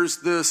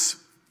there's this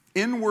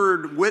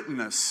inward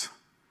witness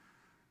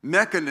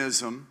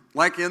mechanism,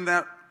 like in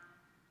that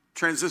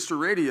transistor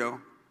radio,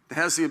 that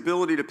has the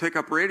ability to pick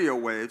up radio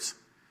waves.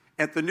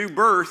 At the new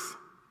birth,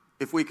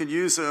 if we could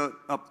use a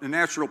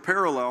natural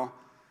parallel,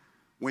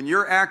 when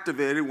you're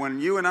activated,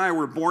 when you and I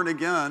were born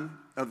again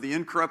of the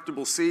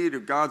incorruptible seed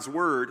of God's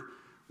word,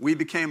 we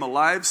became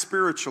alive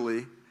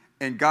spiritually,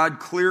 and God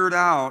cleared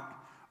out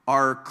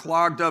our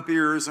clogged up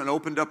ears and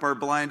opened up our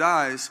blind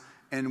eyes,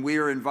 and we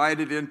are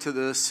invited into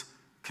this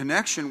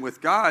connection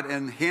with God,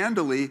 and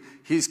handily,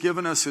 He's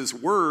given us His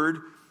word,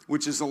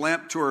 which is a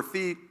lamp to our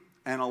feet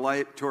and a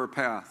light to our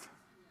path.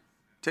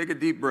 Take a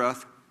deep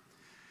breath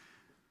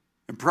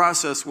and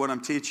process what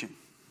I'm teaching,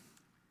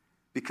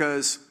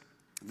 because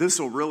this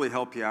will really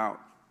help you out.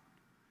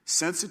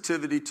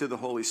 Sensitivity to the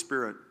Holy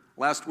Spirit.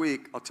 Last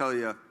week, I'll tell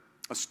you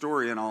a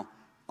story, and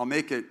I'll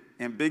make it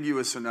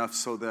ambiguous enough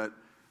so that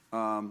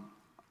I'm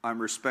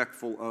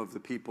respectful of the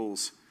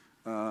people's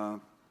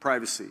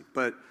privacy.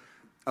 But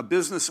a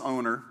business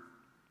owner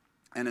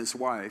and his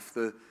wife,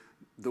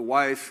 the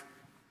wife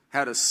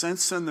had a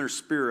sense in their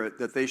spirit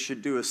that they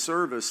should do a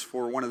service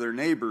for one of their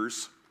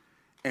neighbors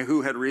and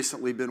who had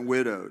recently been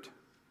widowed.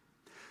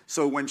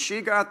 So when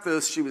she got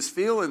this, she was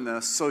feeling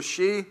this, so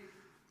she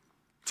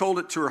told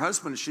it to her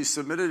husband. She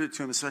submitted it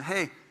to him and said,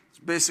 hey,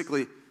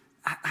 basically,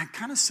 I'm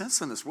kind of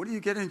sensing this. What do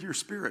you get into your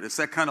spirit? It's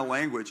that kind of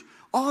language.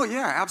 Oh,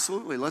 yeah,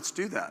 absolutely. Let's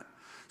do that.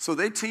 So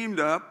they teamed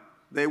up.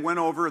 They went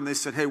over and they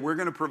said, hey, we're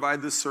going to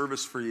provide this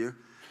service for you.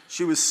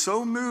 She was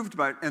so moved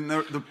by it. And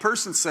the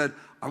person said,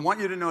 I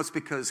want you to know it's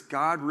because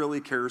God really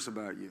cares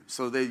about you.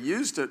 So they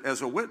used it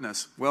as a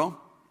witness.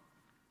 Well,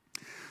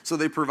 so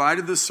they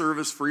provided this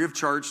service free of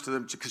charge to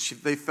them because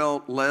they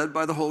felt led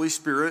by the Holy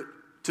Spirit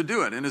to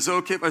do it. And it's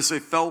okay if I say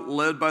felt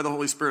led by the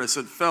Holy Spirit. I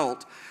said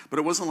felt, but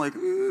it wasn't like,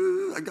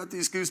 I got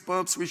these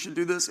goosebumps, we should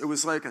do this. It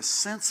was like a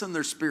sense in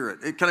their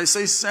spirit. Can I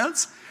say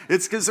sense?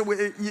 It's because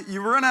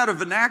you run out of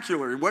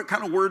vernacular. What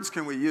kind of words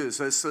can we use?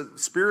 I said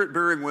spirit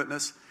bearing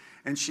witness,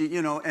 and she,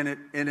 and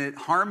it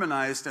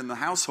harmonized in the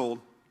household,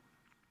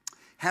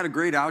 had a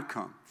great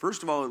outcome.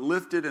 First of all, it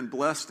lifted and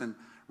blessed and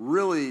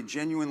really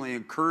genuinely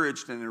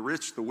encouraged and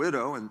enriched the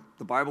widow, and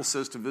the Bible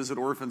says to visit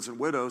orphans and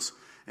widows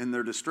in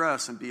their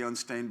distress and be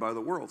unstained by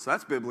the world. So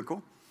that's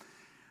biblical.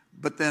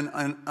 But then,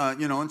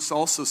 it's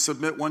also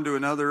submit one to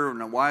another,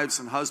 and wives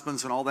and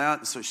husbands and all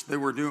that. So they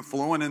were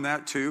flowing in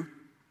that too.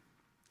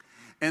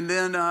 And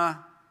then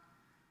a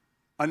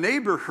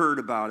neighbor heard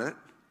about it,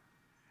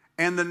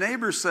 And the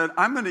neighbor said,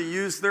 I'm going to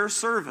use their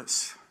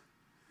service.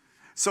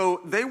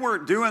 So they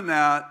weren't doing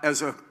that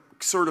as a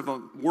sort of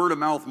a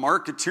word-of-mouth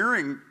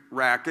marketeering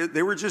racket.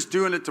 They were just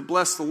doing it to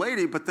bless the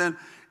lady,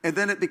 and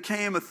then it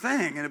became a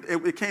thing, and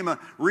it became a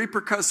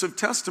repercussive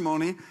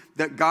testimony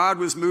that God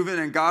was moving,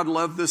 and God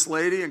loved this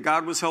lady, and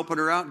God was helping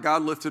her out, and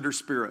God lifted her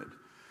spirit.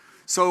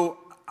 So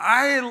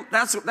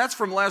that's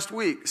from last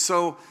week.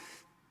 So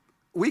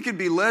we could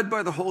be led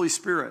by the Holy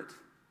Spirit.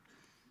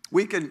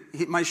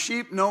 My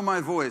sheep know my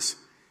voice.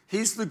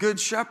 He's the good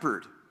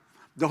shepherd.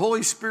 The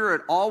Holy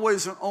Spirit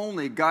always and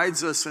only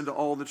guides us into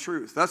all the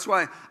truth. That's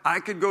why I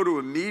could go to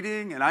a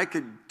meeting and I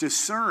could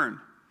discern,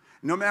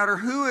 no matter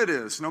who it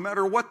is, no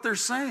matter what they're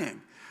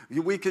saying.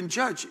 We can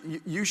judge.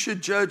 You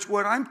should judge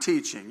what I'm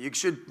teaching. You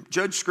should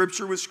judge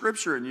Scripture with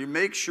Scripture, and you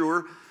make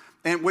sure,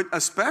 and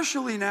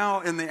especially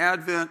now in the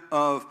advent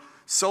of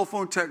cell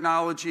phone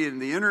technology and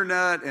the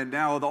internet and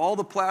now all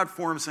the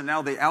platforms and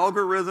now the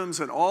algorithms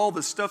and all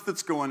the stuff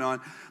that's going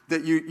on,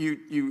 that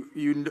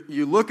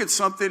you look at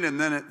something and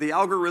then the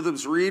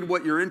algorithms read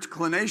what your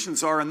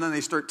inclinations are, and then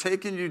they start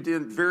taking you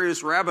down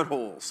various rabbit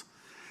holes.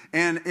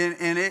 And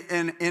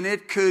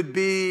it could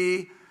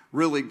be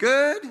really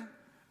good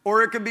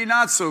or it could be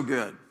not so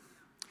good.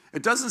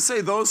 It doesn't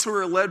say those who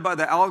are led by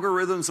the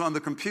algorithms on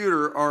the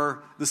computer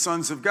are the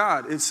sons of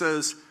God. It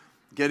says,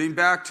 getting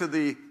back to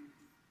the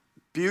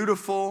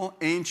beautiful,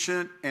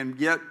 ancient, and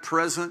yet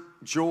present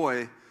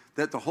joy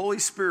that the Holy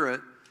Spirit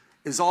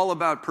is all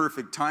about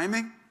perfect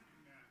timing.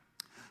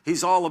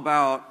 He's all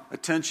about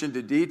attention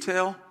to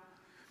detail.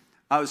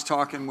 I was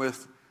talking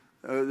with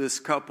this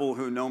couple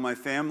who know my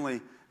family,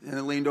 and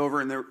they leaned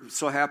over, and they're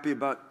so happy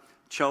about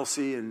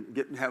Chelsea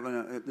and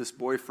having this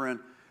boyfriend,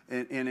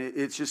 and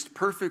it's just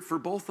perfect for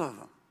both of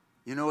them.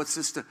 You know, it's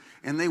just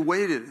and they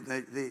waited.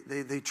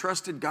 They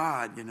trusted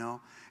God, you know,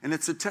 and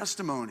it's a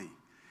testimony.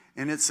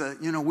 And it's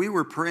we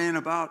were praying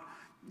about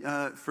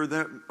for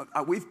them.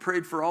 We've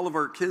prayed for all of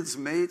our kids'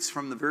 mates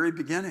from the very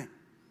beginning.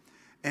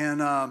 And,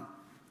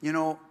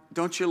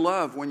 don't you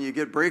love when you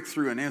get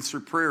breakthrough and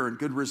answered prayer and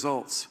good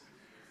results?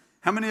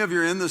 How many of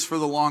you are in this for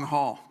the long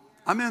haul?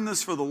 I'm in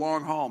this for the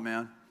long haul,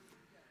 man.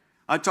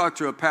 I talked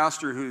to a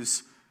pastor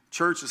whose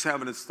church is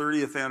having its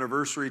 30th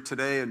anniversary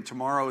today, and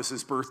tomorrow is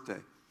his birthday.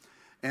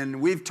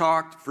 And we've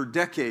talked for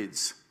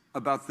decades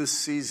about this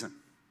season.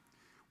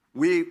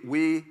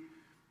 We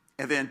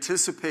have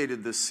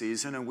anticipated this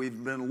season, and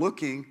we've been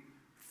looking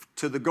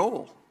to the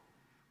goal.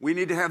 We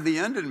need to have the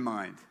end in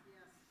mind.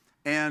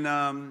 And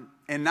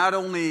not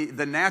only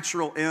the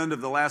natural end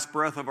of the last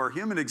breath of our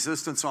human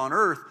existence on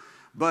earth,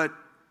 but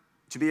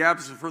to be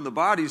absent from the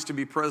bodies, to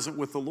be present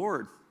with the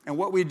Lord. And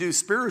what we do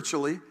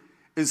spiritually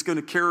is going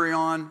to carry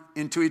on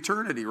into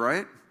eternity,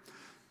 right?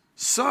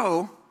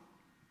 So,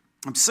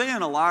 I'm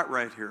saying a lot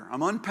right here.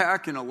 I'm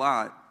unpacking a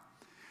lot.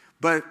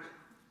 But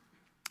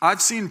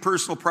I've seen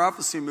personal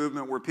prophecy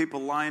movement where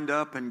people lined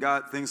up and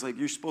got things like,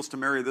 you're supposed to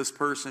marry this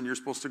person, you're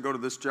supposed to go to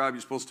this job,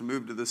 you're supposed to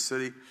move to this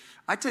city.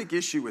 I take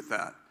issue with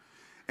that.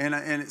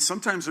 And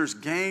sometimes there's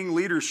gang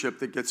leadership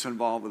that gets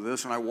involved with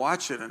this, and I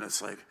watch it, and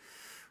it's like,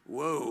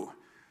 whoa.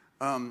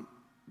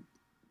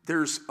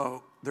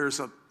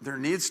 There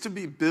needs to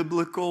be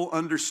biblical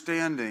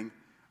understanding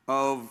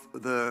of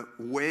the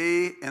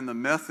way and the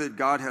method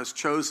God has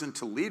chosen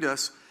to lead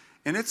us,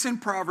 and it's in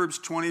Proverbs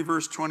 20,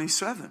 verse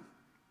 27.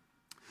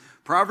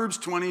 Proverbs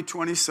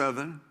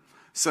 20:27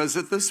 says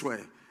it this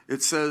way.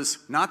 It says,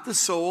 not the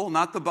soul,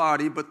 not the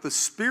body, but the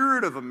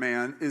spirit of a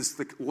man is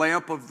the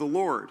lamp of the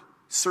Lord,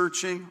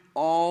 searching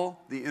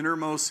all the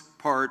innermost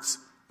parts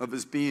of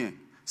his being.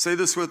 Say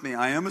this with me.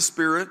 I am a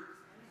spirit.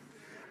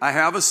 I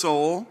have a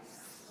soul.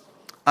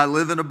 I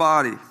live in a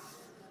body.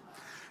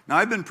 Now,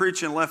 I've been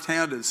preaching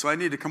left-handed, so I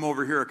need to come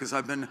over here because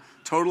I've been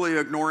totally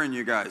ignoring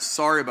you guys.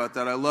 Sorry about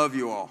that. I love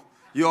you all.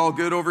 You all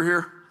good over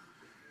here?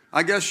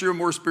 I guess you're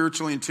more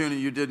spiritually in tune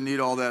and you didn't need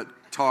all that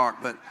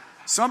talk, but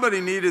somebody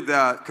needed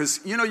that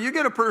because, you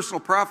get a personal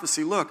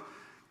prophecy. Look,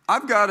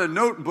 I've got a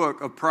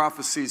notebook of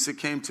prophecies that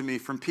came to me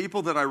from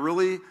people that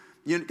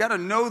you got to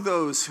know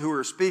those who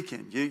are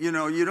speaking. You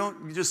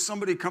don't just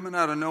somebody coming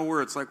out of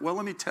nowhere. It's like, well,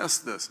 let me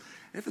test this.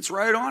 If it's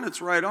right on, it's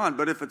right on.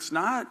 But if it's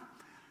not,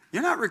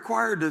 you're not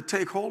required to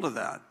take hold of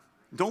that.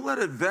 Don't let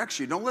it vex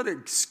you. Don't let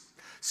it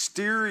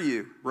steer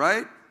you,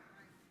 right?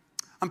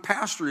 I'm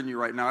pastoring you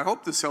right now. I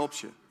hope this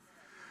helps you.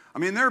 I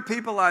mean, there are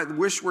people I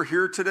wish were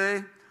here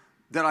today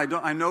that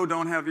I know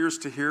don't have ears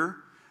to hear,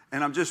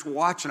 and I'm just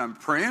watching. I'm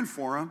praying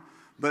for them.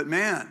 But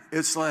man,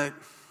 it's like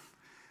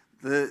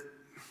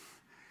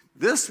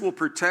this will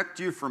protect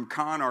you from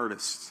con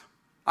artists.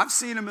 I've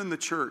seen them in the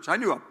church. I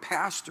knew a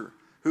pastor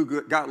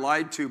who got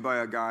lied to by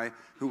a guy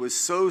who was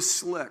so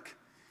slick.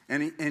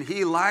 And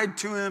he lied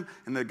to him,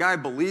 and the guy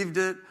believed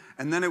it.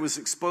 And then it was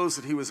exposed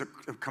that he was a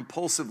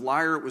compulsive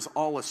liar. It was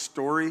all a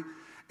story.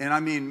 And I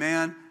mean,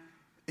 man,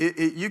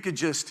 you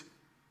could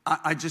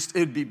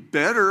it'd be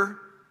better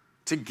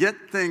to get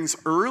things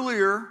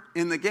earlier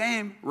in the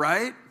game,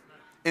 right?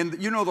 And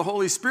the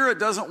Holy Spirit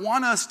doesn't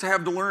want us to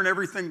have to learn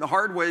everything the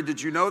hard way.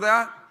 Did you know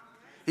that?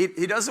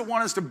 He doesn't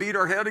want us to beat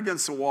our head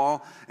against the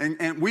wall,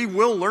 and we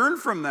will learn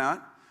from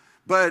that,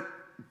 but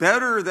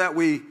better that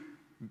we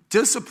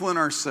discipline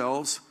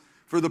ourselves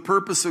for the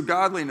purpose of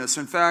godliness.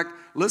 In fact,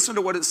 listen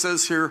to what it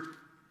says here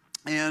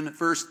in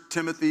 1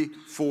 Timothy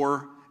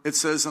 4. It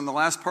says in the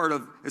last part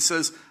of, it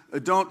says,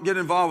 don't get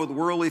involved with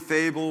worldly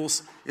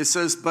fables. It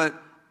says, but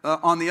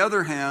on the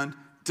other hand,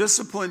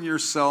 discipline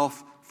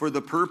yourself for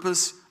the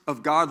purpose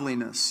of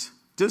godliness.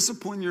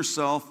 Discipline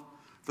yourself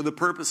for the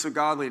purpose of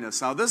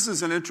godliness. Now, this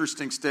is an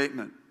interesting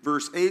statement.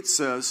 Verse 8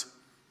 says,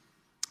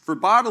 for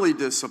bodily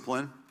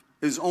discipline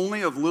is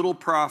only of little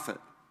profit.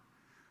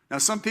 Now,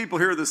 some people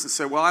hear this and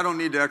say, well, I don't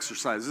need to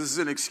exercise. This is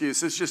an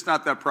excuse. It's just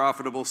not that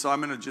profitable, so I'm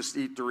going to just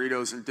eat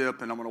Doritos and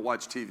dip, and I'm going to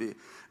watch TV.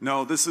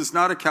 No, this is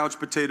not a couch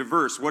potato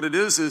verse. What it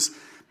is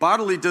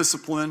bodily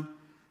discipline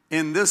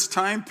in this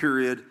time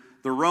period,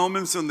 the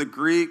Romans and the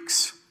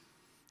Greeks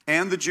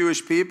and the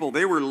Jewish people,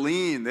 they were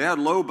lean. They had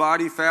low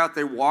body fat.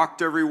 They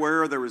walked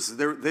everywhere.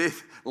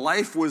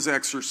 Life was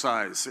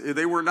exercise.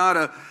 They were not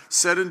a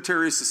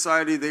sedentary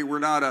society. They were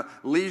not a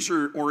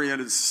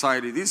leisure-oriented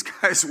society. These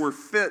guys were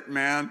fit,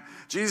 man.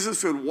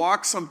 Jesus would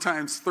walk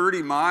sometimes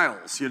 30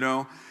 miles, you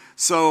know.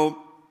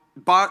 So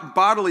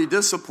bodily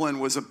discipline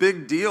was a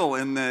big deal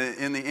in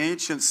the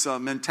ancients'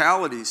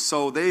 mentalities.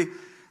 So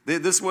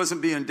this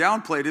wasn't being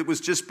downplayed. It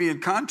was just being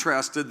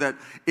contrasted that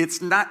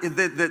it's not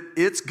that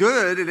it's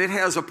good and it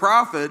has a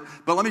profit.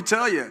 But let me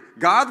tell you,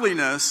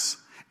 godliness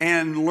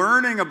and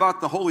learning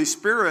about the Holy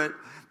Spirit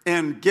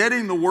and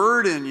getting the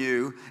word in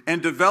you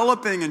and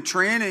developing and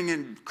training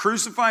and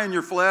crucifying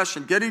your flesh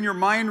and getting your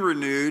mind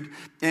renewed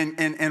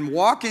and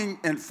walking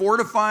and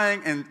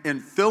fortifying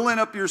and filling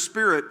up your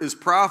spirit is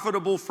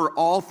profitable for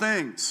all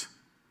things.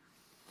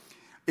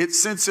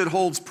 Since it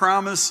holds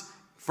promise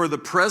for the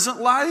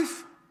present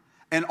life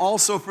and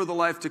also for the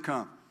life to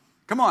come.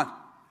 Come on.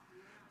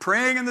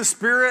 Praying in the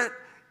Spirit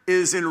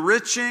is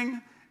enriching.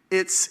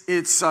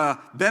 It's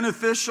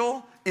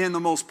beneficial in the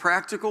most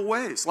practical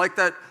ways. Like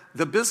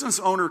the business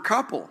owner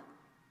couple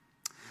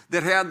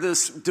that had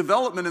this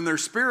development in their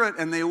spirit,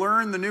 and they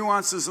learned the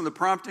nuances and the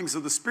promptings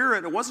of the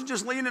Spirit. It wasn't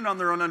just leaning on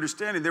their own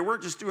understanding. They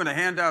weren't just doing a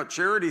handout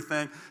charity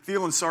thing,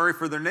 feeling sorry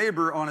for their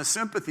neighbor on a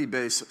sympathy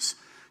basis.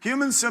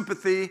 Human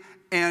sympathy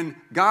and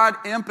God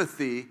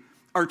empathy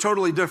are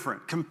totally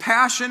different.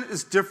 Compassion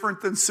is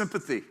different than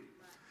sympathy.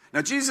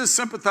 Now, Jesus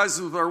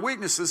sympathizes with our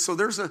weaknesses, so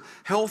there's a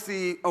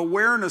healthy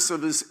awareness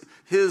of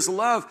his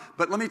love.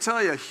 But let me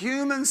tell you,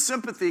 human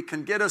sympathy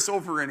can get us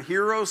over in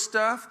hero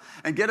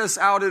stuff and get us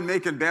out in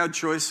making bad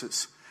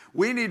choices.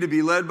 We need to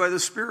be led by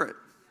the Spirit.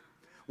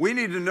 We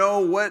need to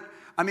know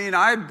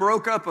I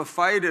broke up a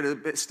fight at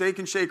a Steak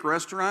and Shake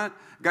restaurant.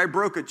 Guy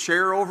broke a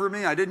chair over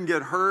me. I didn't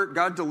get hurt.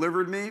 God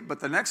delivered me. But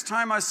the next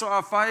time I saw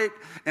a fight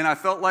and I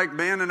felt like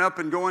manning up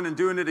and going and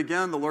doing it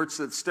again, the Lord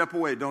said, step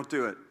away, don't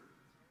do it.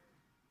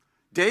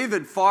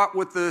 David fought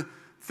with the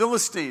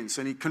Philistines,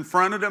 and he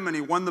confronted them, and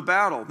he won the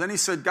battle. Then he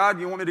said, God,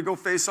 you want me to go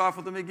face off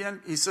with them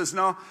again? He says,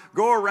 no,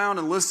 go around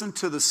and listen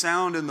to the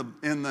sound in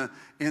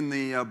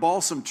the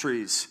balsam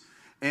trees.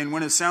 And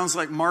when it sounds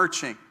like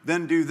marching,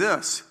 then do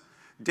this.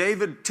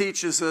 David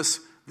teaches us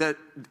that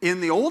in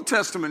the Old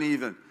Testament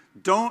even,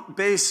 don't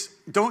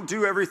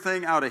do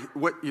everything out of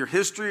what your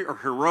history or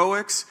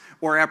heroics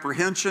or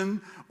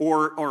apprehension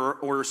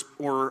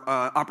or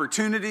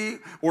opportunity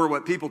or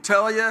what people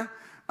tell you.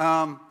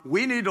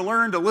 We need to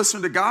learn to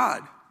listen to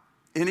God.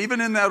 And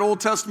even in that Old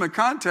Testament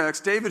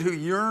context, David, who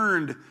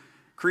yearned,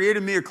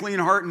 created me a clean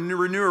heart and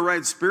renew a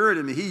right spirit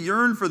in me. He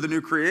yearned for the new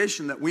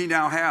creation that we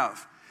now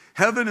have.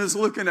 Heaven is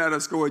looking at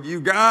us going,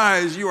 you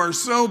guys, you are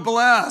so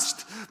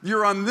blessed.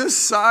 You're on this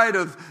side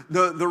of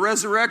the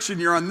resurrection.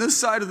 You're on this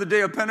side of the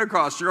day of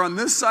Pentecost. You're on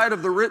this side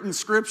of the written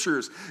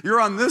scriptures. You're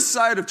on this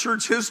side of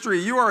church history.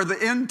 You are the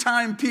end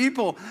time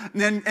people.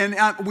 And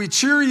we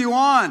cheer you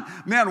on.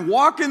 Man,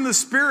 walk in the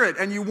Spirit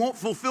and you won't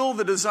fulfill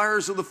the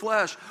desires of the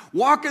flesh.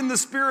 Walk in the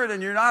Spirit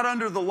and you're not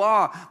under the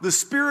law. The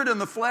Spirit and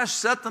the flesh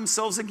set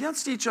themselves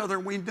against each other.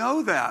 We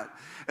know that.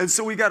 And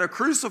so we got to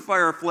crucify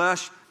our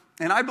flesh.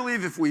 And I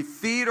believe if we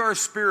feed our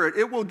spirit,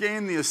 it will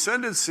gain the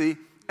ascendancy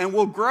and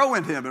we'll grow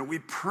in Him. And we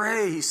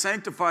pray He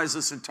sanctifies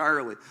us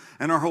entirely.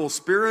 And our whole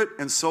spirit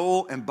and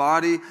soul and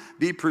body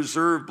be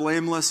preserved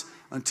blameless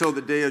until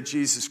the day of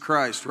Jesus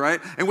Christ,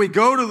 right? And we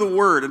go to the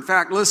Word. In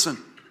fact, listen,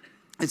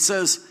 it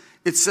says,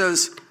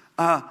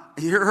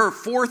 here are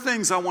 4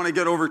 things I want to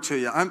get over to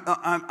you.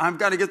 I've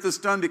got to get this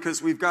done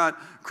because we've got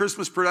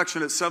Christmas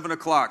production at 7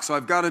 o'clock. So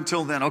I've got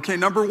until then. Okay,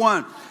 number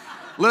 1,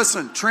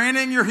 listen,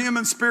 training your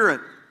human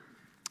spirit.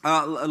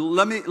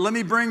 Let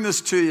me bring this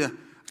to you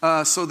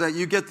so that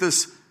you get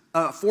this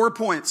 4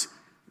 points.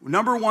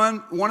 Number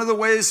 1, one of the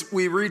ways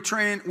we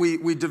retrain,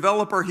 we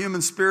develop our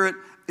human spirit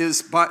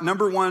is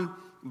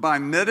by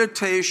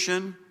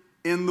meditation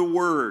in the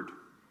Word.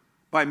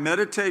 By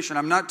meditation.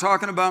 I'm not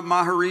talking about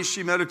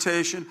Maharishi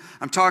meditation.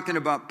 I'm talking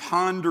about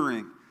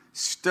pondering,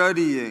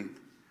 studying,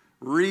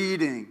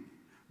 reading,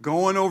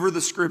 going over the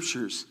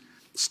scriptures,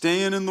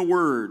 staying in the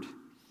Word,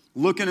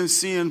 looking and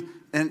seeing.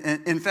 And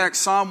in fact,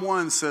 Psalm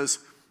 1 says,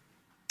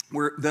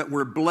 that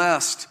we're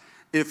blessed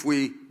if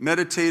we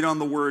meditate on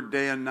the word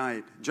day and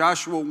night.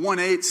 Joshua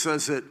 1:8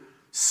 says it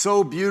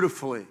so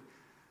beautifully.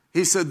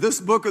 He said, this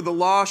book of the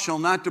law shall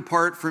not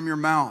depart from your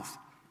mouth,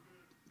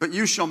 but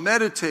you shall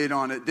meditate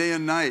on it day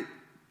and night,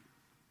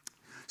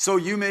 so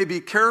you may be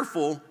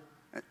careful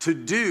to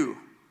do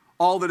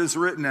all that is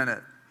written in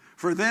it.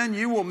 For then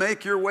you will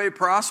make your way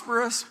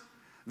prosperous,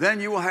 then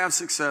you will have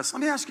success.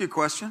 Let me ask you a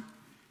question.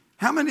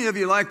 How many of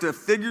you like to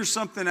figure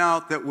something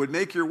out that would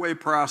make your way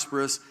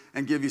prosperous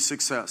and give you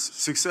success?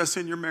 Success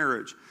in your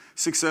marriage,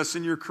 success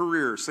in your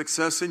career,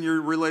 success in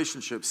your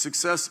relationships,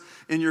 success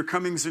in your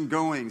comings and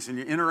goings, and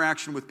your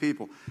interaction with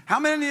people. How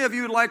many of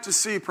you would like to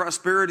see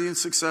prosperity and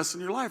success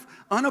in your life?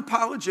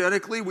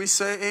 Unapologetically, we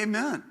say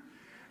amen.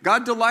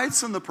 God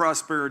delights in the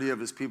prosperity of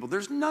his people.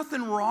 There's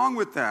nothing wrong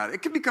with that.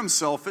 It can become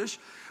selfish,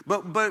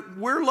 but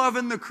we're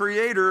loving the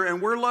Creator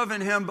and we're loving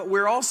him, but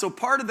we're also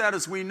part of that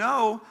as we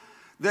know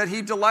that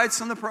he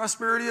delights in the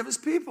prosperity of his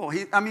people.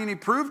 He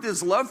proved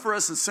his love for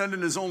us in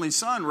sending his only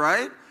son,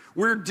 right?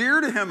 We're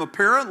dear to him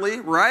apparently,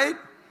 right?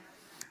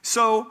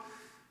 So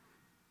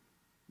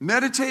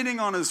meditating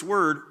on his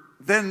word,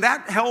 then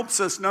that helps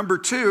us, number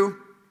two,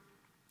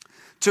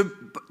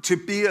 to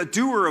be a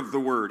doer of the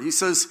word. He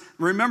says,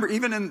 remember,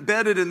 even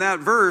embedded in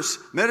that verse,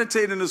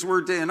 meditate in his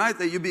word day and night,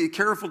 that you be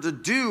careful to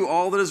do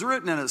all that is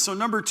written in it. So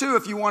number two,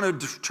 if you want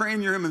to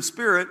train your human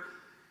spirit,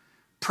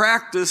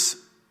 practice.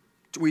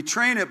 We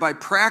train it by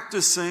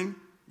practicing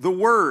the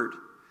word.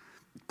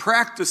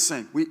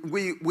 Practicing.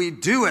 We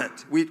do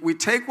it. We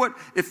take what,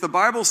 if the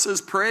Bible says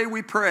pray,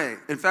 we pray.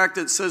 In fact,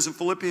 it says in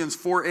Philippians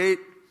 4:8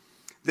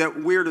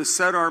 that we're to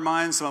set our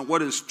minds on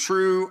what is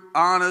true,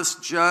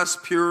 honest,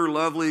 just, pure,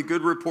 lovely,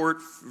 good report,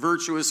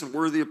 virtuous, and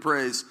worthy of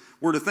praise.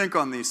 We're to think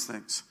on these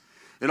things.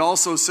 It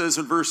also says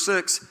in verse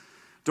 6,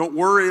 don't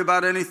worry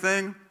about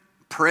anything,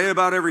 pray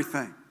about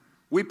everything.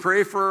 We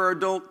pray for our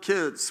adult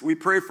kids. We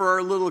pray for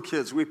our little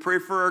kids. We pray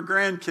for our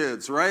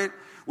grandkids, right?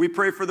 We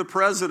pray for the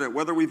president,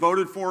 whether we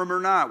voted for him or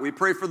not. We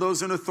pray for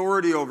those in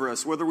authority over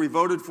us, whether we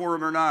voted for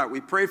him or not. We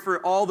pray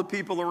for all the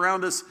people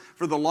around us,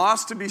 for the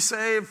lost to be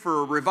saved,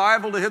 for a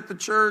revival to hit the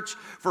church,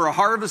 for a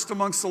harvest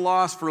amongst the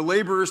lost, for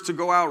laborers to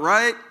go out,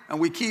 right? And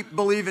we keep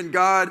believing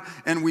God,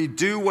 and we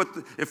do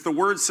if the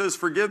word says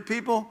forgive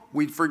people,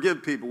 we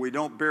forgive people. We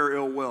don't bear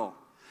ill will.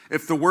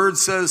 If the word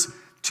says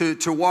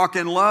to walk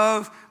in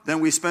love,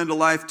 then we spend a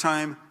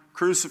lifetime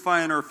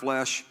crucifying our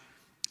flesh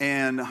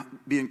and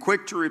being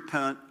quick to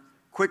repent,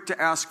 quick to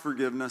ask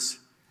forgiveness,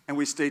 and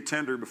we stay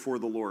tender before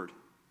the Lord.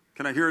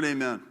 Can I hear an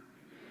amen? Amen.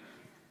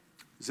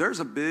 There's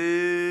a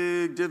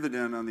big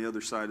dividend on the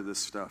other side of this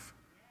stuff.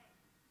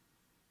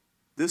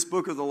 This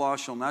book of the law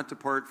shall not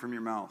depart from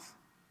your mouth,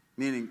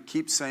 meaning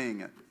keep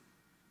saying it.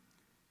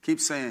 Keep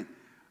saying,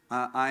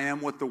 I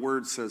am what the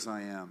word says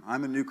I am.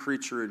 I'm a new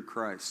creature in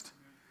Christ.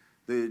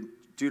 The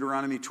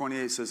Deuteronomy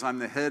 28 says, I'm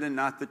the head and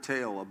not the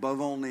tail,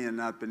 above only and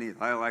not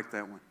beneath. I like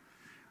that one.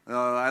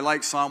 I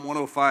like Psalm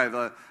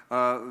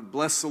 105.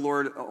 Bless the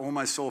Lord, O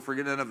my soul,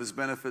 forget none of his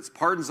benefits,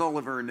 pardons all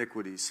of our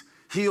iniquities,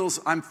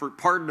 heals, I'm for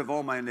pardoned of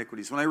all my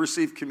iniquities. When I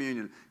receive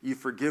communion, you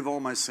forgive all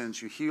my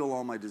sins, you heal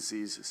all my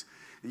diseases.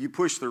 You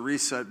push the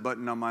reset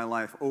button on my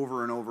life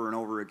over and over and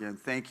over again.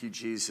 Thank you,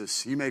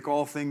 Jesus. You make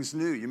all things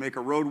new. You make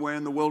a roadway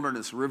in the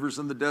wilderness, rivers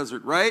in the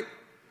desert, right?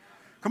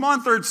 Come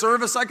on, third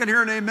service. I can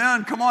hear an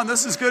amen. Come on,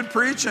 this is good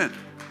preaching.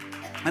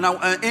 And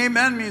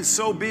amen means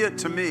so be it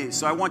to me.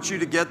 So I want you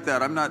to get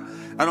that.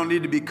 I don't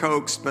need to be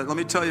coaxed, but let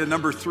me tell you,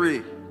 number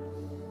 3.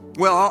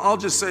 Well, I'll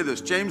just say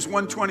this. James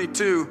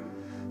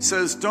 1:22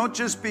 says, don't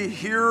just be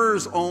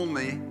hearers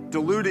only,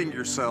 deluding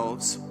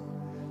yourselves.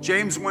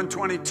 James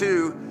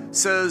 1:22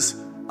 says,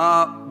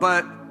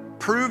 but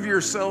prove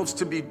yourselves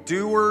to be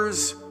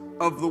doers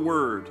of the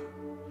word.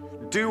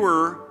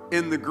 Doer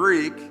in the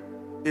Greek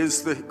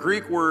is the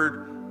Greek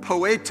word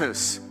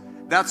poetos.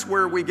 That's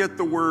where we get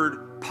the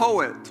word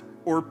poet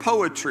or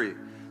poetry.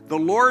 The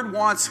Lord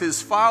wants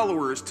his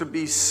followers to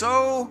be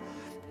so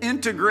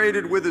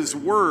integrated with his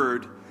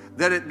word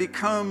that it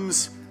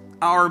becomes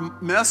our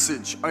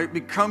message, it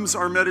becomes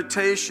our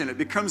meditation, it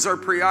becomes our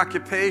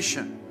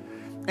preoccupation.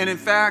 And in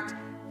fact,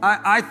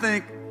 I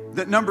think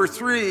that number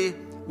 3,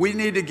 we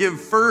need to give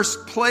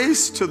first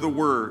place to the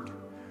word.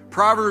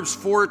 Proverbs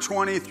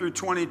 4:20 through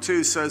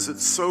 22 says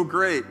it's so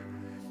great.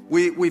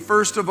 We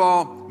first of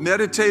all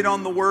meditate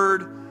on the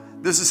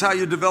word. This is how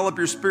you develop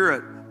your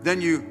spirit.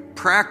 Then you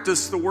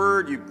practice the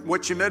word.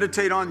 What you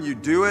meditate on, you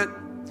do it.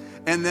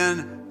 And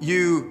then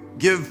you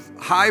give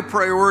high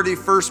priority,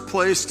 first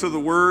place to the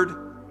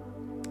word.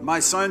 My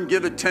son,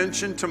 give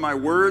attention to my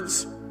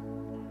words.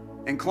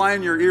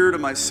 Incline your ear to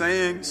my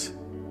sayings.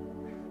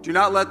 Do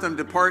not let them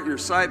depart your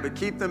sight, but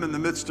keep them in the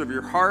midst of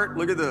your heart.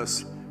 Look at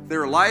this. They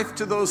are life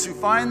to those who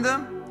find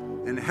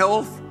them and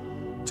health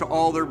to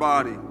all their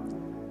body.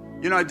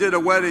 You know, I did a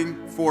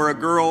wedding for a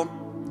girl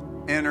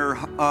and her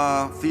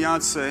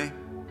fiance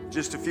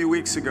just a few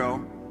weeks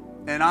ago,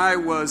 and I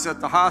was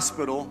at the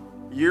hospital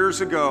years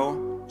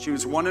ago. She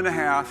was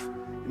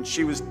 1.5, and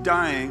she was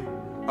dying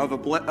of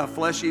a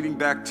flesh-eating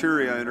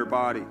bacteria in her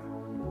body.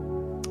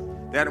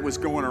 that was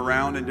going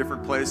around in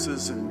different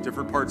places and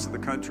different parts of the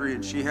country,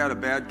 and she had a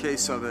bad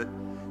case of it.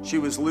 She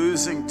was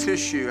losing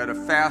tissue at a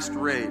fast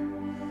rate,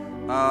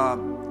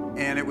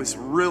 and it was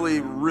really,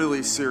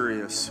 really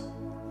serious.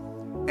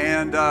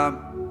 And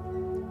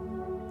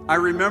I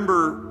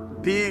remember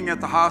being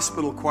at the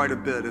hospital quite a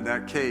bit in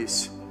that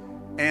case,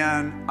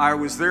 and I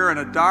was there, and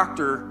a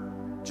doctor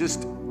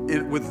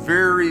with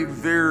very,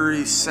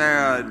 very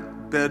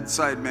sad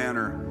bedside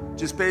manner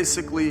just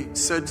basically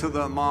said to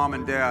the mom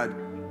and dad,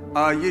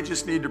 you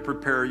just need to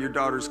prepare, your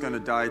daughter's going to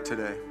die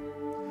today.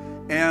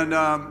 And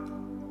I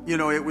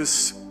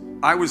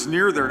was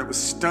near there, and it was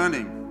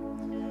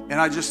stunning. And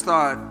I just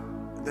thought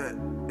that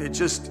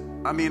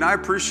I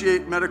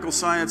appreciate medical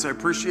science. I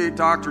appreciate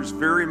doctors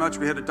very much.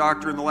 We had a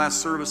doctor in the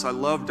last service. I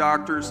love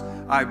doctors.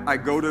 I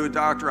go to a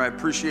doctor. I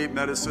appreciate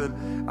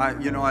medicine.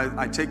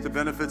 I take the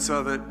benefits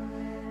of it.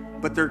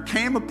 But there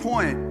came a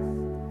point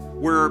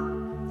where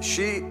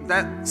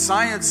that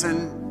science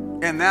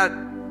and that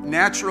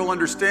natural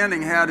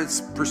understanding had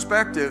its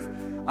perspective.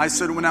 I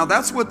said, well, now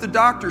that's what the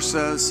doctor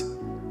says.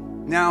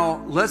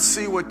 Now let's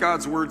see what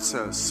God's word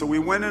says. So we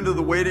went into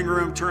the waiting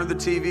room, turned the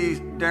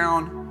TV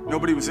down.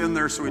 Nobody was in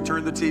there, so we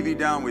turned the TV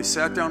down. We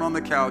sat down on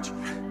the couch.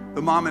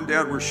 The mom and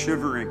dad were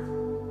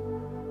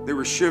shivering. They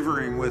were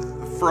shivering with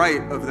the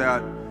fright of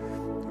that.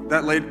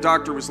 That late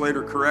doctor was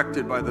later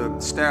corrected by the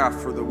staff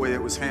for the way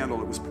it was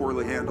handled. It was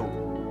poorly handled.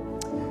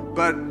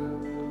 But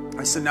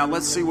I said, now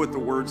let's see what the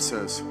word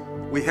says.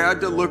 We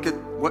had to look at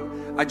what,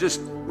 I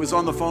just was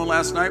on the phone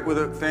last night with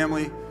a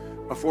family,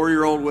 a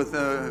 4-year-old with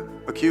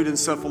acute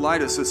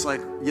encephalitis. It's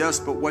like, yes,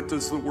 but what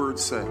does the word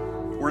say?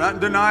 We're not in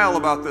denial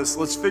about this.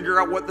 Let's figure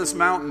out what this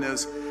mountain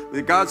is.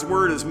 That God's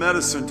word is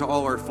medicine to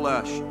all our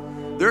flesh.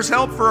 There's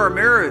help for our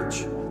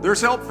marriage.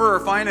 There's help for our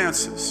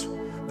finances.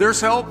 There's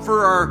help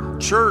for our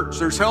church.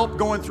 There's help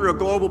going through a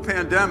global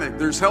pandemic.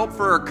 There's help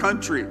for our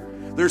country.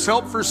 There's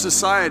help for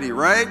society,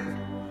 right?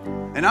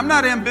 And I'm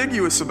not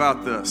ambiguous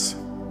about this.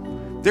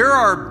 There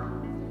are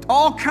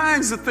all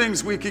kinds of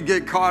things we could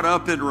get caught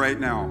up in right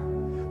now.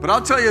 But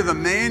I'll tell you, the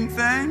main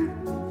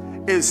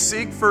thing is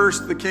seek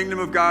first the kingdom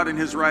of God and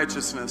his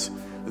righteousness.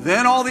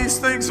 Then all these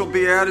things will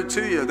be added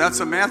to you.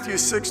 That's a Matthew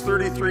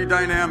 6:33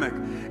 dynamic.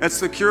 That's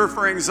the cure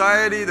for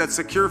anxiety. That's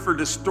the cure for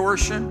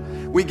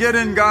distortion. We get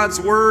in God's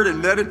word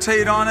and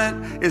meditate on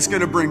it. It's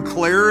going to bring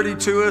clarity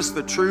to us,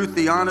 the truth,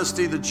 the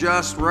honesty, the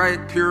just,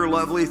 right, pure,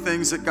 lovely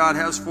things that God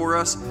has for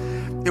us.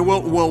 It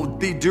will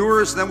be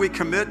doers. Then we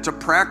commit to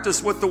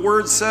practice what the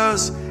word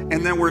says.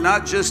 And then we're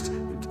not just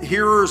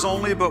hearers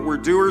only, but we're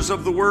doers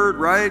of the word,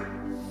 right?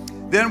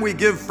 Then we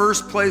give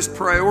first place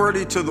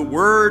priority to the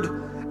word.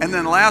 And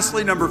then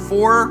lastly, number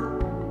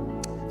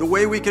 4, the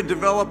way we can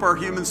develop our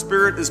human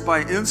spirit is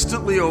by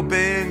instantly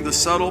obeying the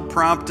subtle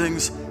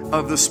promptings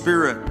of the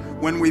Spirit.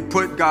 When we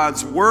put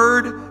God's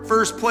word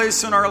first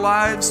place in our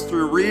lives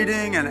through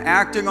reading and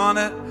acting on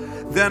it,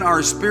 then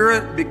our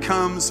spirit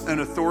becomes an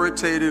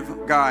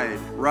authoritative guide,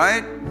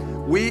 right?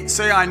 We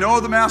say, I know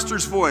the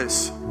Master's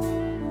voice.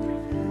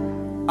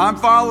 I'm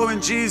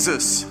following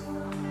Jesus.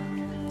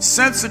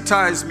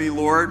 Sensitize me,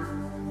 Lord,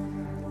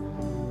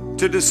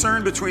 to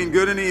discern between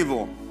good and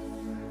evil.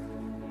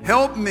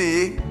 Help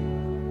me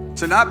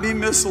to not be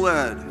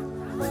misled.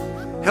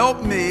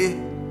 Help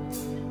me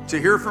to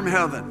hear from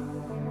heaven.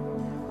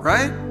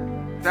 Right?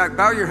 In fact,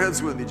 bow your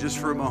heads with me just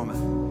for a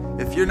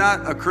moment. If you're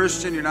not a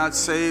Christian, you're not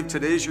saved,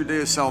 today's your day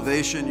of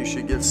salvation. You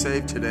should get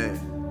saved today.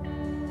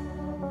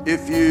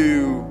 If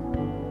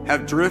you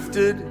have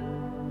drifted,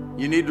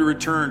 you need to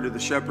return to the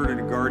shepherd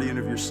and guardian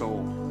of your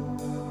soul.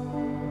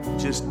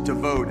 Just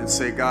devote and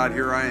say, God,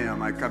 here I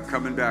am. I'm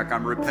coming back.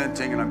 I'm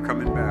repenting and I'm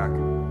coming back.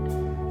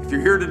 If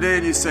you're here today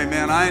and you say,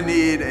 man, I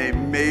need a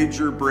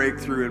major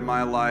breakthrough in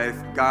my life.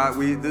 God,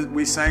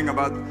 we sang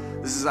about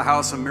this is a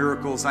house of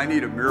miracles. I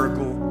need a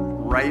miracle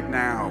right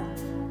now.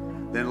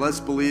 Then let's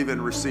believe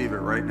and receive it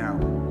right now.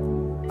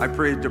 I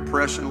pray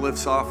depression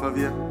lifts off of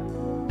you.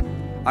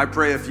 I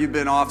pray if you've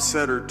been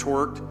offset or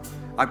torqued,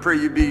 I pray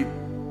you'd be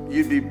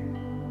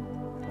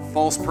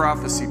false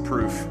prophecy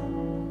proof.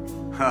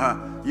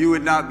 You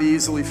would not be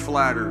easily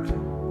flattered.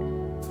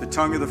 The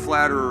tongue of the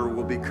flatterer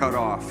will be cut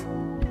off.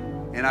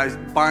 And I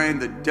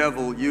bind the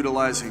devil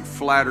utilizing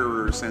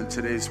flatterers in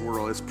today's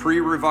world. It's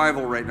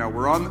pre-revival right now.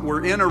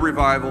 We're in a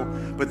revival,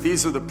 but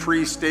these are the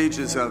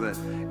pre-stages of it.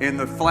 And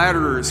the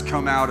flatterers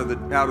come out of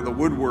the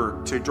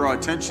woodwork to draw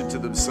attention to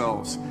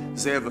themselves,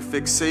 because they have a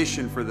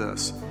fixation for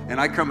this.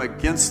 And I come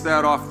against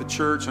that off the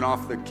church and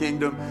off the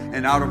kingdom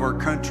and out of our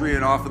country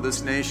and off of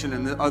this nation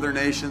and the other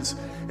nations.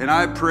 And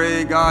I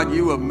pray, God,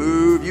 you have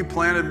moved. You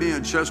planted me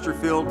in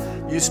Chesterfield.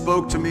 You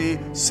spoke to me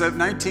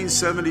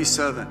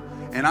 1977.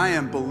 And I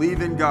am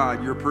believing,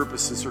 God, your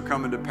purposes are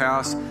coming to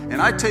pass. And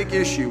I take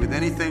issue with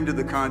anything to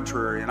the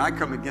contrary. And I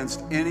come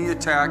against any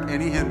attack,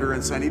 any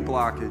hindrance, any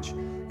blockage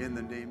in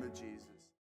the name of Jesus.